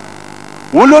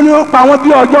òun ló ní ó pa wọ́n bí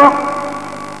ọjọ́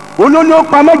òun ló ní ó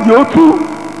pa méjì ó tú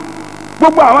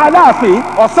gbogbo àwọn Aláàfin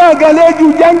ọ̀sán gẹ́lẹ́jú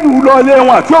jẹ́ǹjù lọ lé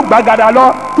wọn tí ó gbàgàdà lọ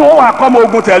tó wà kọ́mọ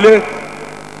ogun tẹ̀lé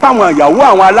táwọn ìyàwó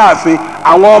àwọn Aláàfin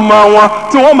àwọn ọmọ wọn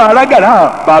tí wọ́n máa rágàdà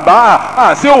bàbá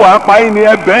àṣé òwò apáyín ni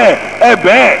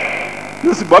ẹbẹ́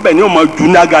yóò sì bọ́bẹ̀ ní ọmọ jù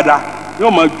lágàdà ní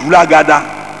ọmọ jù lágàdà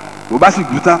bó bá sì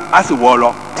jù tán á sì wọ̀ ọ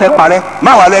lọ tẹ́ parẹ́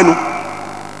má wà lẹ́nu.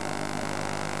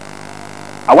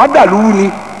 àwa dàlúrú ni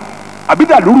àbí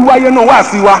dàlúrú wáyé náà wá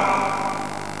sí wa.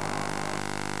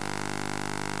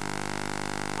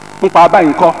 nípa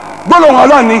báyìí kọ́ gbólóhùn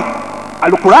Ọlọ́run ni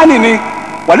Àlùkùránì ni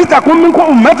walitakun minkum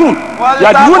ummatun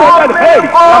yad'una ila al-khayri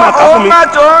kama qasami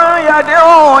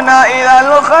yad'una ila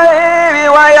al-khayri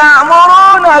wa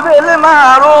ya'muruna bil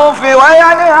ma'rufi wa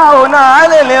yanhauna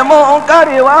 'anil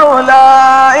munkari wa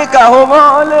ulaika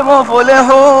humul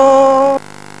muflihun.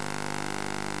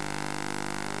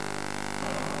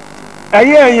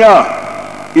 ẹ̀yin èèyàn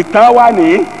ìtàn wa ní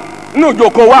inú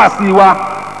ìjókòó wá sí wa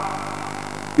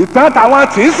ìtàn táwọn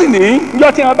tí ń sì ní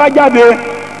níjọ́ tí wọ́n bá jáde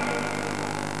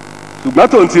ṣùgbọ́n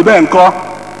tó ń ti bẹ́ẹ̀ ńkọ́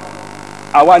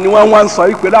àwa ni wọ́n wá ń sọ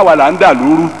ìpè láwa là ń dà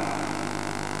lóru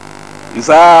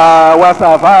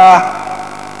ìsáwásáfá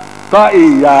tọ́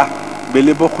ìyá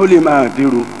belebokoli máa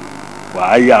dìrò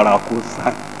wàá yàrá kó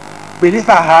sàn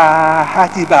belefa ha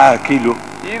ti bá a kìlò.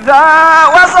 إذا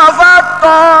وصفت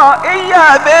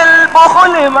طائية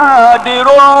بالبخل مادر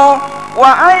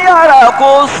وأن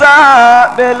يرقص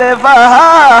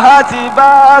بالفهاهة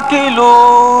باكل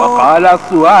وقال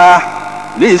السواح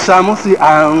للشمس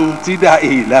أنت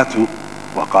دائلة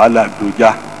وقال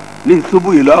الدجى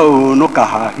للصبح لونك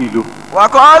هاهل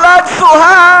وقالت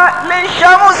سها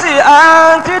للشمس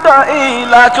أنت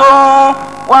ضئيلة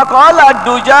وقال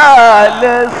الدجى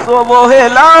للصبح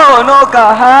لونك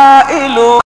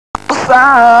هائل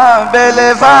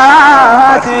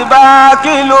بالفات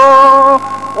باكل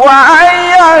وأن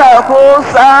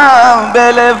يرقص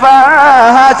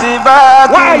بالفات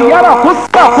باكل وأن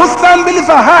يرقص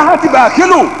بالفهاهة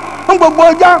باكل ń gbogbo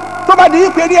ọjà tó bá di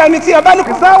ìpè ní ẹni tí ẹ bá ní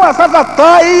kò sáwà sáfà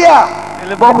tọ́ ìyà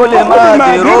ìlúbọ́kú lè máa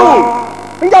dèrò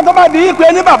níjà tó bá di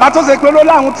ìpè ní bàbá tó ṣe pé ló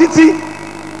láhùn títí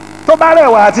tó bá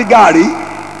rẹwà àti gàrí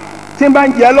tí ń bá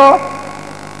ń jẹ lọ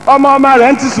ọmọ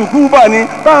rẹ̀ ń ti sùkú bọ̀ ni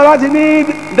báwọn bá ti ní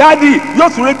dádì yóò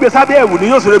súré gbé sábẹ́ ẹ̀wù ni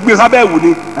yóò súré gbé sábẹ́ ẹ̀wù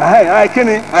ni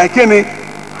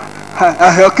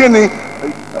kíni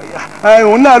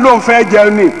òun náà ló ń fẹ́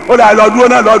jẹun ni ó dà lọ́dúró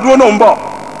náà ń bọ̀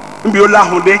níbi ó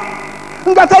láhùn dé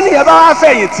nígbà tẹ́lẹ̀ yẹn bá wá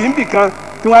fẹ̀yìn tì ń bì kan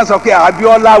tí wọ́n sọ pé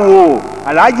Abíọ́lá wo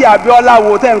Alhaji Abíọ́lá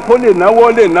wo tẹ́ ń kó lè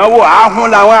náwó àhún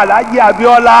làwọn Alhaji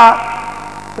Abíọ́lá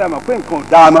tẹ́ mọ̀ pé nǹkan ò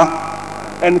dáa mọ́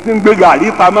ẹni tí ń gbé gàrí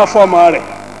pamọ́ fọ́mọ rẹ̀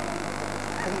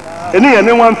ènìyàn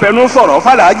ni wọ́n ń fẹnu sọ̀rọ̀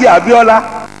fàlàjì Abíọ́lá.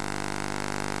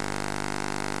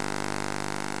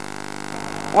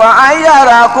 وأن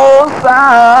يرقص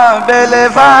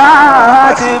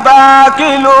بالفات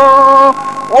باكل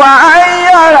وأن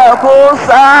يرقص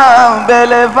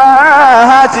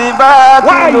بالفات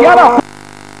باكل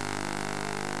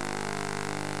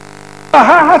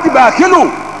ti bàkílù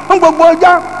ń gbogbo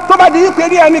ọjà tó bá di ìpè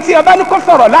ní ẹni tí ẹ bá ní kó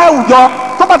sọ̀rọ̀ láwùjọ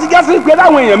tó bá ti já sí pé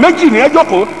láwọn èèyàn méjì ní ẹjọ́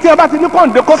kan tí ẹ bá ti ní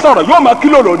kọ́ńdé kó sọ̀rọ̀ yóò máa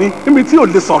kílò lóní níbi tí ò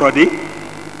lè sọ̀rọ̀ dé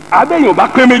àbẹ̀yìn ò bá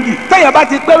pé méjì tẹ́yẹ̀ bá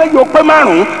ti pé méjì ó pé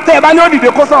márùn-ún tẹ́yẹ̀ bá ní ó dìde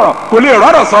kó sọ̀rọ̀ kò lè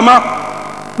rọ́rọ̀ sọ mọ́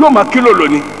yóò máa kílò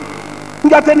lóní.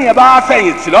 nígbà tẹ́niyẹn bá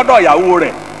fẹ̀yìntì lọ́dọ̀ ìyàwó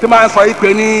rẹ̀ tí máa ń sọ yìí pé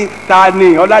ní ta ni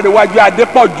Ọládéwájú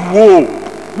Adépọ̀jù wo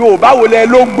Yorùbá wo lẹ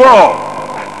ló gbọ́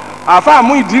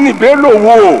àfàmú ìdí nìbẹ́ lò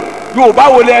wo Yorùbá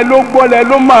wo lẹ ló gbọ́ lẹ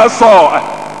ló máa sọ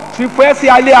fífẹ́ sí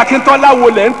alẹ́ Akíntọ́lá wo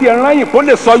lẹ̀ ń ti rányìn kó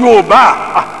lè sọ Yorùbá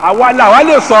àwa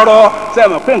lè sọ̀rọ̀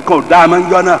sẹ́wọ̀n pé nǹkan ò dáa máa ń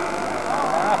jọ náà.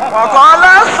 وقال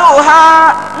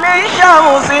السها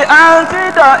للشمس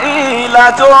أنت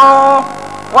ضئيلة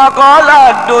وقال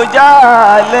الدجى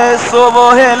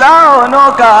للصبح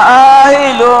لونك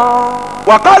آهل.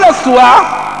 وقال السها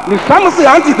للشمس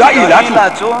أنت ضئيلة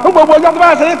ń gbogbo ọjọ́ tó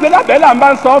bá ṣe é pé lábẹ́ là ń bá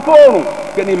ń sọ fóòrùn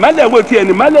kìnnì mọ́lẹ̀ wo tiẹ̀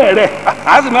ní mọ́lẹ̀ rẹ̀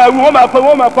a sì máa wọ́n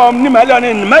máa pọ̀ ní mọ́lẹ̀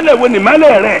ní mọ́lẹ̀ wo ní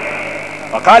mọ́lẹ̀ rẹ̀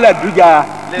وقال الدجى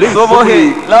للصبح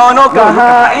لونك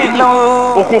آهل.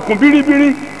 òkùnkùn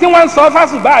biribiri tí wọ́n ń sọ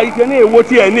fásùbà yìí pé ní èwo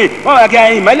tiẹ̀ ní wọ́n máa kí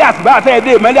ẹyin ìmọ́lẹ̀ àsùbà fẹ́ẹ́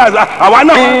dé ìmọ́lẹ̀ àsùbà àwa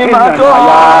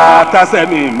náà tásẹ̀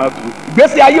mi ìmọ̀tò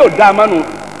ìgbésí ayé ò dáa mọ́nu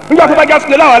nígbà tó bá já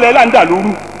sílẹ̀ láwọn alẹ́ là ń dà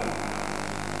lóru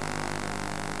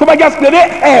tó bá já sílẹ̀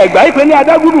ẹ̀ẹ́gbà yìí pé ní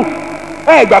adágúdù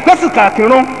ẹ̀ẹ́gbà pé sìkà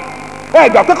kírun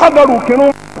ẹ̀ẹ́gbà pé kọ́dọ̀rù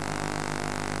kírun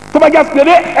tó bá já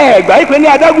sílẹ̀ ẹ̀ẹ́gbà yìí pé ní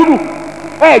adágúdù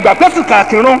ẹ̀ẹ́gbà pé sìkà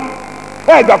kírun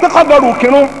ẹ̀ẹ́gbà pé kọ́dọ̀rù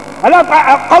kírun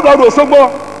kọ́dọ̀rù Òṣogbo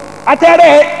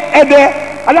atẹ́rẹ́ Ẹdẹ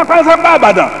alápásápá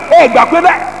Ìbàdàn ẹ̀ẹ́gbà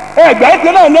yìí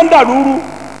pé náà ń dà lóru.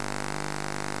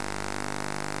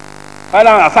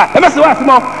 Ọlọ́run àfa ẹ mẹ́sàn-án wá sí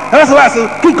mọ́ ẹ mẹ́sàn-án wá sí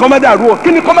kí nǹkan mẹ́ta rú o kí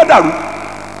ni kọ́ mẹ́ta rú.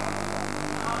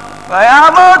 فيا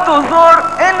موت زور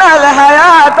إن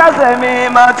الحياة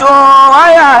سميمة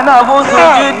ويا نفس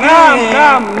جدي.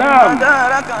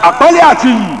 àpọ́nlé àti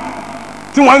yìí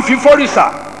tí wọ́n ń fi fọ́rìṣà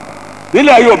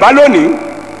nílẹ̀ Yorùbá lónìí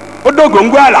ó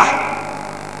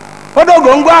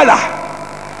dógóńgó àlà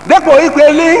dépò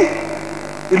ìpele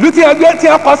ìlú tí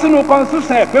ẹ kọ sínú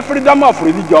constitution ẹ̀ pé freedom of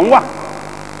religion wà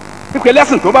ìpele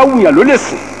ẹ̀sìn tó bá wùyàn ló lè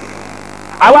sìn.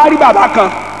 àwa rí bàbá kan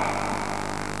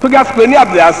tó gá sí pé ní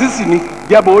Abdulaziz ni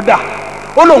jẹ́bọ̀ ó dà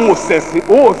ó lòun ò sẹ̀sìn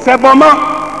òun ò sẹ́bọ mọ́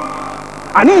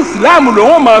àní ìsìláàmù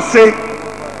lòun máa ṣe.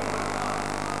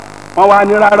 wọ́n wá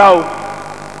ní rárá o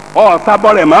ọ̀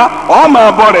sábọ̀ rẹ̀ mọ́ ọ̀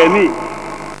máa bọ̀ rẹ̀ ni.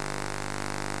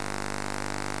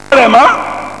 rẹ̀ mọ́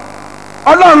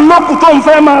Ọlọ́run lókù tó ń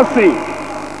fẹ́ máa sìn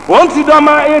òun ti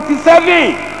dọ́mọ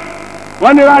 87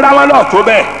 wọ́n ní rárá wọn lọ́ọ̀ tó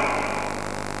bẹ́ẹ̀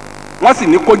wọ́n sì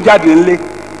ní kó jáde ńlé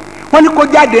wọ́n ní kó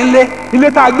jáde ńlé ilé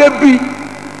tá a gbé bíi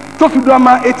tó fi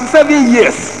dọ́mọ 87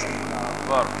 years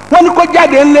wọ́n ní kó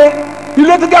jáde ńlé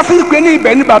ilé tó já sí ìpè ní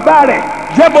ibẹ̀ ní bàbá rẹ̀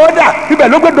jẹ́bọ̀ ó dà ibẹ̀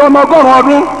ló gbé dọ́mọ 100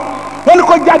 ọdún wọ́n ní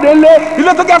kó jáde ńlé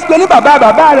ilé tó já sí ìpè ní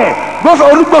bàbá rẹ̀ gbóso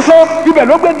olúgbóso ibẹ̀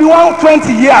ló gbé di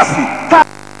 120 years tá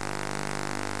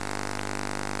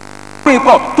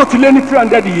pọ̀ tó ti lé ní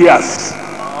 300 years.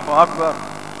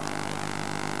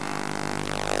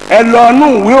 ẹ lọ nú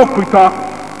ìwé òpìtàn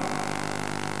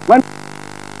wọ́n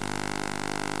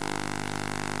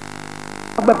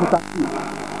gbẹ̀kúta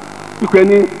ìpè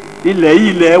ní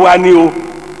ilẹ̀ wa ni o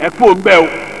ẹ kú ògbẹ́ o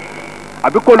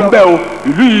àbí kó lọ bẹ́ o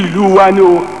ìlú wa ni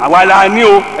o àwa la ni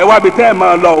o ẹ wá bi tẹ́ ẹ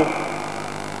máa lọ o.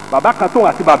 bàbá kan tóun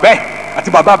àti bàbá ẹ̀ àti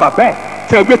bàbá ẹ̀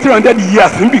tẹ́ ẹ gbé 300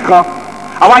 years níbì kan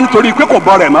àwa nítorí pé kò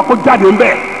bọ rẹ̀ mọ́ kó jáde ń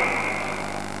bẹ̀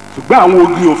ṣùgbọ́n àwọn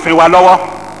ogi òfin wa lọ́wọ́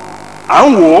à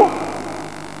ń wò ó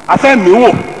afẹ́mi wò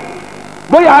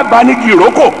bóyá abanigi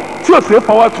ìrókò tí ò ṣe é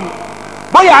fọwọ́ tu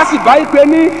bóyá a sì bá yí pé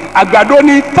ní àgbàdo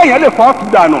ní tẹ̀yẹ́ lè fọ́ tu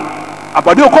dànù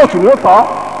àbọ̀dé kóòtù ni ó sọ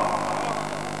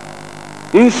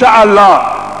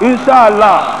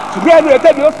inṣàlá ṣùgbọ́n ẹni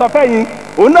ètèbi ó sọ fẹ́yìn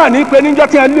òun náà ní pé níjọ́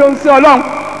tí ẹ lé ohun sí Ọlọ́run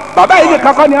bàbá yìí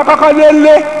nìkan kọ́ ni akọ́kọ́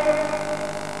lé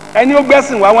ẹni ó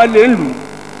gbẹ́sìn wá wọn lè ń lù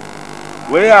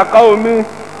wé aká omi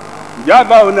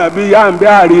ìjábá ọ̀nà bíi yá ń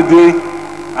bẹ́ àrídé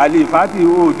àlìfáàtì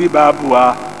òdì bàbùà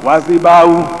wá sí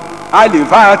báwù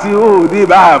àlìfáàtì òdì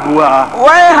bàbùà.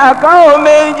 wé aká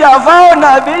omi ìjàfá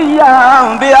ọ̀nà bíi yá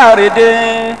ń bẹ́ àrídé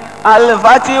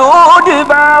àlìfáàtì òdì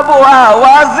bàbùà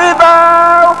wá sí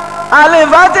báwù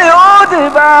àlìfáàtì òdì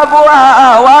bàbùà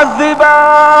wá sí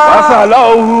báwù. wàsálà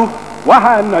òhu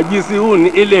wàhánà jìsìhùn ní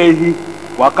ilé yìí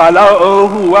wàkàlà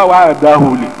òhu wàwàdàhù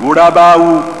lè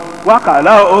gúrábáwù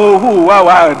wàkàlà òhu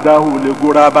wàwàdàhù lè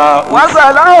gúrábáwù.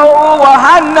 wàsálà òhu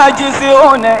wàhánà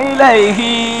jìsìhùn ní ilé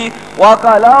yìí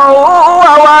wàkàlà òhu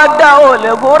wàwàdàhù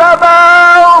lè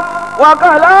gúrábáwù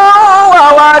wàkàlà òhu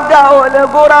wàwàdàhù lè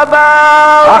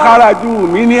gúrábáwù. wàkàràjù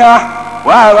mìíníà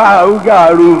wàhálà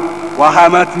ugàrú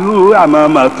wàhámàtìhù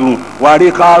àmàmàtù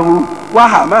wàríkàhù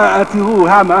وحماته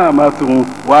حمامة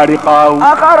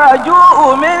ورقاه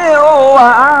أخرجوه منه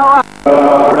وآوى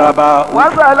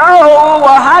وصلوه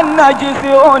وحن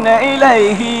جسعون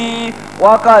إليه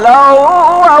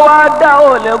وكلوه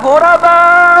وودعوا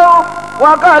لغرباء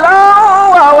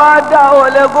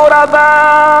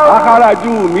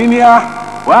أخرجوا منها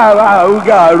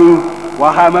وأوغاروا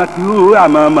وحمته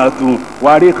حمامة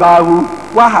ورقاه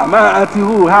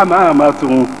وحماته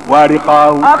حمامة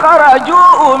ورقاه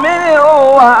أخرجوه منه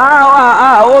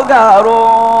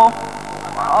وأوغاروا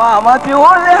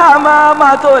وحمته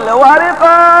الحمامة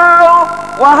الورقاء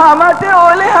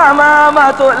وحمته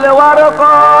الحمامة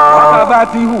الورقاء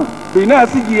وخبته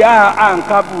بنسجها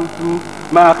عنكبوت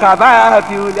ما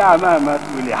خباته الحمامة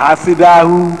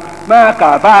لحسداه ما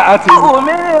خباته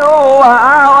منه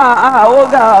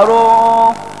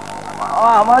وأوغاروا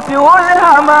وحمته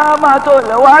الحمامة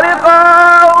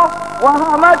الورقاء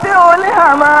وحمته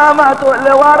الحمامة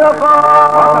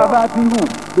الورقاء وخبته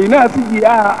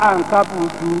بنسجها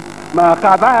عنكبوت ما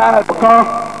خباته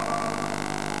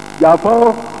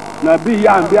yàfọ́ nàbí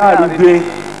yàǹbí àrígbé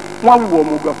wọ́n wù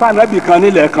òmùgọ̀ fànàbì kan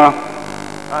nílẹ̀ kan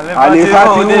àlèfàtì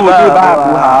wù ní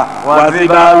báàbù ha wà sí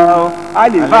báàbù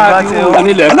àlèfàtì wù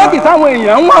nílẹ̀ kan. ànábì táwọn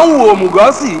èèyàn wọ́n wù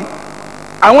òmùgọ̀ sí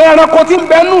àwọn ẹranko tí ń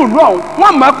bẹ ní ìlú ọ̀hún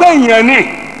wọ́n mọ̀ pé èèyàn ni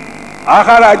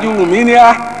àkàràjù mí ni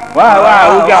á wà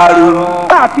ọ̀gàrú.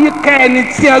 káàfin kẹ́ ẹni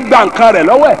tí wọ́n gba nǹkan rẹ̀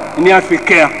lọ́wọ́ ẹ̀ ni a fi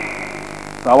kẹ́ ẹ.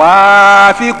 bàwá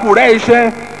fi kúrẹ́ iṣẹ́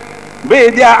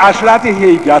bẹ́ẹ̀ dí aṣọ láti he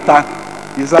ìjàta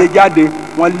ìsáré jáde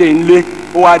wọn lé nlé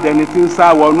ó wá dẹni tí ń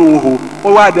sá wọnú ihò ó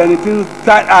wá dẹni tí ń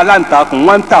ta aláǹtakùn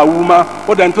wọn ń ta wúmọ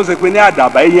ó dẹni tó ṣe pé ní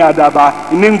àdàbà eyín àdàbà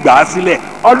ní ń gbà á sílẹ̀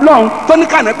Ọlọ́run tó ní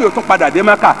kànápì ó tún padà dé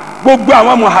Mẹ́kà gbogbo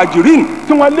àwọn muhajirin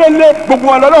tí wọ́n lé nlé gbogbo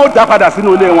wọn lọ́lọ́run dá padà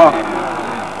sínú ilé wọn.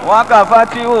 wọn kà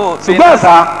fatiwo. ṣùgbọ́n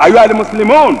ẹ̀sà ayọ́ alẹ́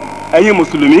mùsùlùmí ẹ̀yin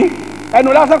mùsùlùmí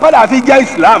ẹnu lásán kọ́dà àfi jẹ́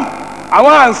Islam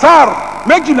àwọn ansar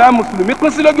méjìlá mùsùlùmí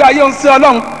pín sí lójú ayé ń ṣe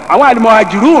Ọlọ́run àwọn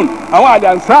al-muhajirun àwọn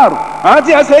al-ansar àwọn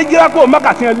tí wọ́n ṣe jíra kó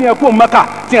Mẹ́kà tí wọ́n lé kó Mẹ́kà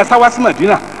tí wọ́n sáwá sí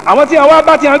Mẹdínà àwọn tí wọ́n wá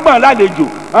bá tí wọ́n gbọ̀n lálejò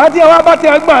àwọn tí wọ́n wá bá tí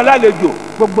wọ́n gbọ̀n lálejò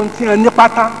gbogbo tí wọ́n ní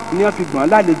pátá ni wọ́n fi gbọ̀n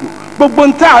lálejò gbogbo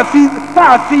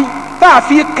tá a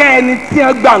fi kẹ́ ẹni tí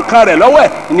wọ́n gbà nǹkan rẹ̀ lọ́wọ́ ẹ̀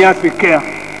ni wọ́n fi kẹ́ ẹ.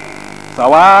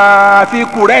 sàwa fi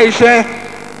kúrẹ́ iṣẹ́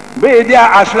bẹ́ẹ̀ dí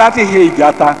aṣáláti he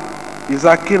ìjàta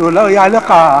ìzàkírò lọ́ọ́ yà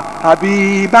lẹ́ka àbí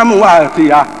bámuwá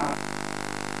tìyà.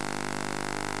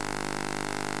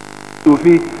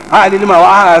 توفي هذه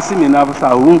المواسم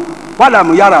نفسه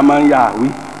ولم يرى من يهوي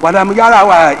ولم يرى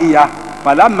وائيا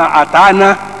فلما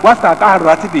أتانا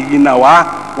واستقرت به النوى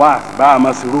وأصبح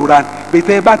مسرورا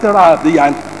بطيبة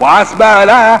راضيا وأصبح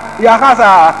لا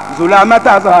يخشى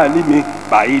ظلمة ظالم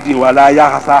بعيد ولا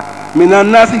يخشى من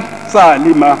الناس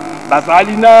سالما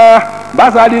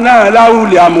بسالنا له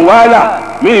الأموال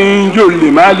من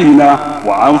جل مالنا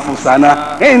وأنفسنا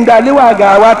عند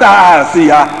الوغى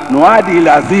وتعاسيا نوادي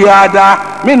لزيادة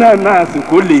من الناس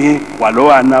كلهم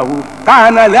ولو أنه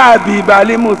كان لأبي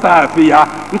بالي مسافيا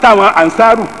ntàwọn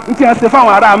ansaru ntí ẹ ṣe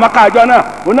fáwọn ará amákájọ náà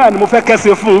òun náà ni mo fẹ́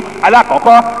kẹ́sẹ̀ fún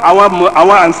alákọ̀ọ́kọ́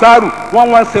àwọn ansaru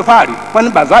wọ́n ṣe fáàrí wọ́n ní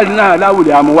bazali náà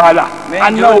láwùlẹ̀ àmúwálà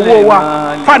aná owó wa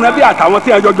fànàbí àtàwọn tí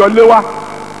ẹ jọjọ lé wa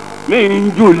mí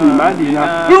ń jù lè má lè yan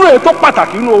irú ètò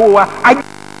pàtàkì inú owó wa.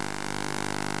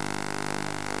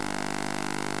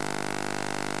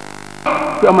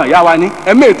 ọmọ ìyá wa ní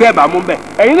ẹmí ètò ẹ̀bà mú bẹ̀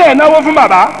ẹ̀yin náà náwó fún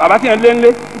bàbá tí ẹ lé ńlé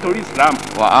nítorí Islam.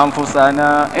 wà á ń fúnṣaná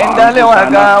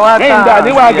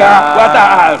ìdálẹ́wàgà wàtà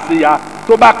àṣìyà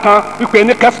tó bá kan wípé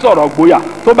ní kẹ́ sọ̀rọ̀ gbóyà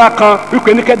tó bá kan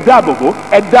wípé ní kẹ́ dáàbòbò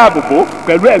ẹ dáàbòbò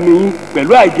pẹ̀lú ẹ̀mí yín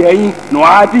pẹ̀lú ẹ̀jẹ̀ yín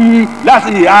nùhádì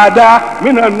láti àdá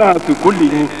mìíràn náà sì kú lè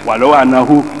yín wà lọ́wọ́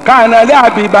ànáhù káàná lé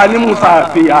àbíbá ní musa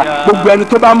àfihàn gbogbo ẹni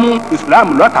tó bá mú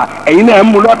Islam lọ́tà ẹ̀yin náà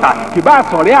ń mú lọ́tà kì bá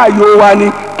sọ̀rẹ́ ayò wa ni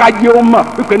kájí ó mọ̀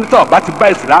wípé ní tọ́ọ̀ bá ti bá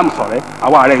Islam sọ̀rẹ́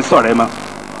àwa rẹ̀ ń sọ̀rẹ́ mọ́.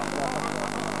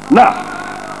 náà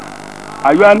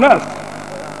ayò anas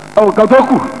ọ̀kan tó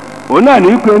kù òun náà ní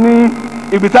wípé ní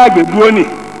ibi tá a gbé dúró nì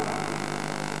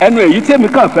ẹnu èyí tí èmi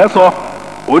kàn fẹ́ sọ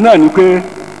òun náà ní pé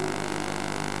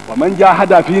wọ́n máa ń já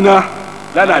hádàfínà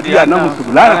lánàá àdíyà náà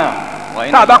mùsùlùmí lánàá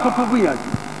tá a bá kúkú gbìyànjú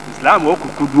Islam ó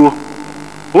kúkú dúró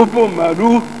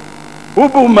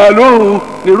ubu màlúù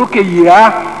nírúkè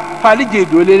yìá falíjì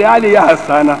ìdólélé àlèyé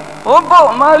àsánà. ubu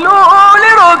màlúù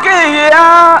nírúkè yìá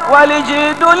falíjì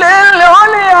ìdólélé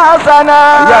àlèyé àsánà.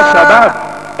 ẹ̀yà shabab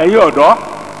ẹ̀yin ọ̀dọ́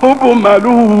hubu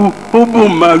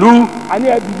màlúù àní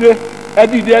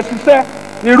ẹ̀dìdẹ ṣiṣẹ́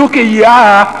nírúkè yìá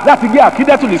láti gbé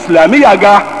àkídẹ́tùl ìsìlámíyà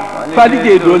ga fàlíjì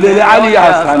ìdólélé àlèyé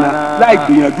àsánà láì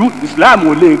gbìyànjú Islam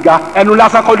ò lè ga ẹnu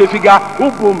lásán kọ́ lè fi ga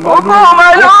hubu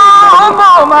màlúù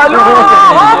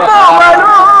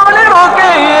nírúkè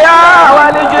yìá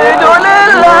falíjì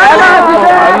ìdólélé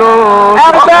àlèyé àsánà.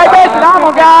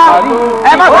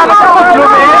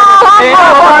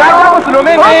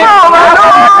 mùsùlùmí ni.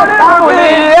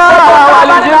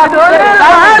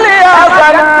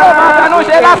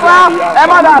 ṣe lásán ẹ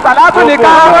má da àsàlátù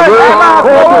nìkan ẹ má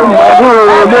kó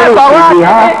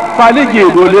faliji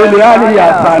ìdòlè lè àlìyà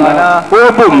sànà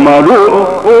óbò màlúù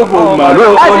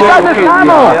olè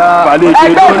kìíyà faliji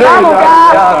ìdòlè lè àlìyà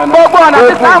sànà gbogbo ọ̀nà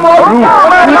tí sáàmù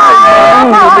faliji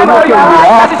ìdòlè lè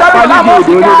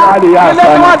àlìyà sànà ilé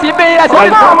tí wọ́n ti bí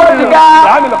ẹ̀sìn sáàmù ti ga.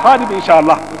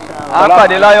 inshallah.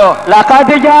 àpàdé láyọ̀.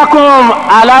 làkàdéjà kún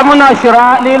alámúnà ṣìrà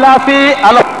lílá fi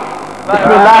alọ.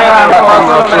 بسم الله الرحمن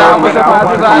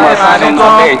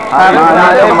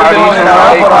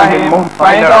الرحيم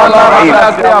فإن الله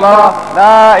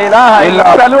لا إله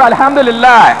إلا الله الحمد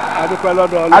لله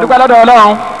adúpẹ́ lọ́dọ̀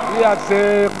Ọlọ́run bí a ti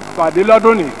pàdé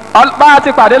lọ́dún ni. bá a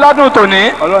ti pàdé lọ́dún tòní.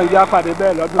 Ọlọ́run jẹ́ àpàdé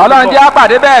bẹ́ẹ̀ lọ́dún. Ọlọ́run jẹ́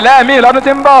àpàdé bẹ́ẹ̀ lẹ́ẹ̀mí lọ́dún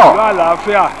tí ń bọ̀. pẹ̀lú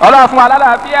àlàáfíà. Ọlọ́run fún wa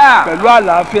lálàáfíà. pẹ̀lú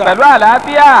àlàáfíà. pẹ̀lú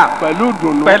àlàáfíà. pẹ̀lú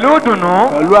dùnú. pẹ̀lú dùnú.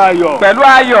 pẹ̀lú ayọ̀. pẹ̀lú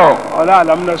ayọ̀. ọlá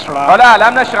alam nashra. ọlá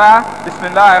alam nashra.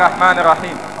 bisimilahi rahman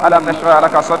rahim. alam nashra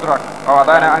laka sadrak wa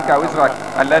wadana anka wizrak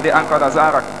alladhi anqadha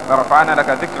zahrak wa rafa'na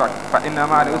laka dhikrak fa inna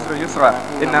ma'al usri yusra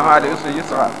inna ma'al usri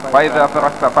yusra wa idha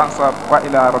faragta fansab wa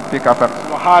ila rabbika farghab.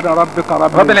 subhana rabbika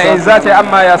rabbil izzati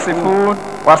amma yasifun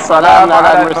والسلام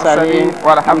على المرسلين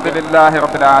والحمد لله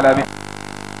رب العالمين.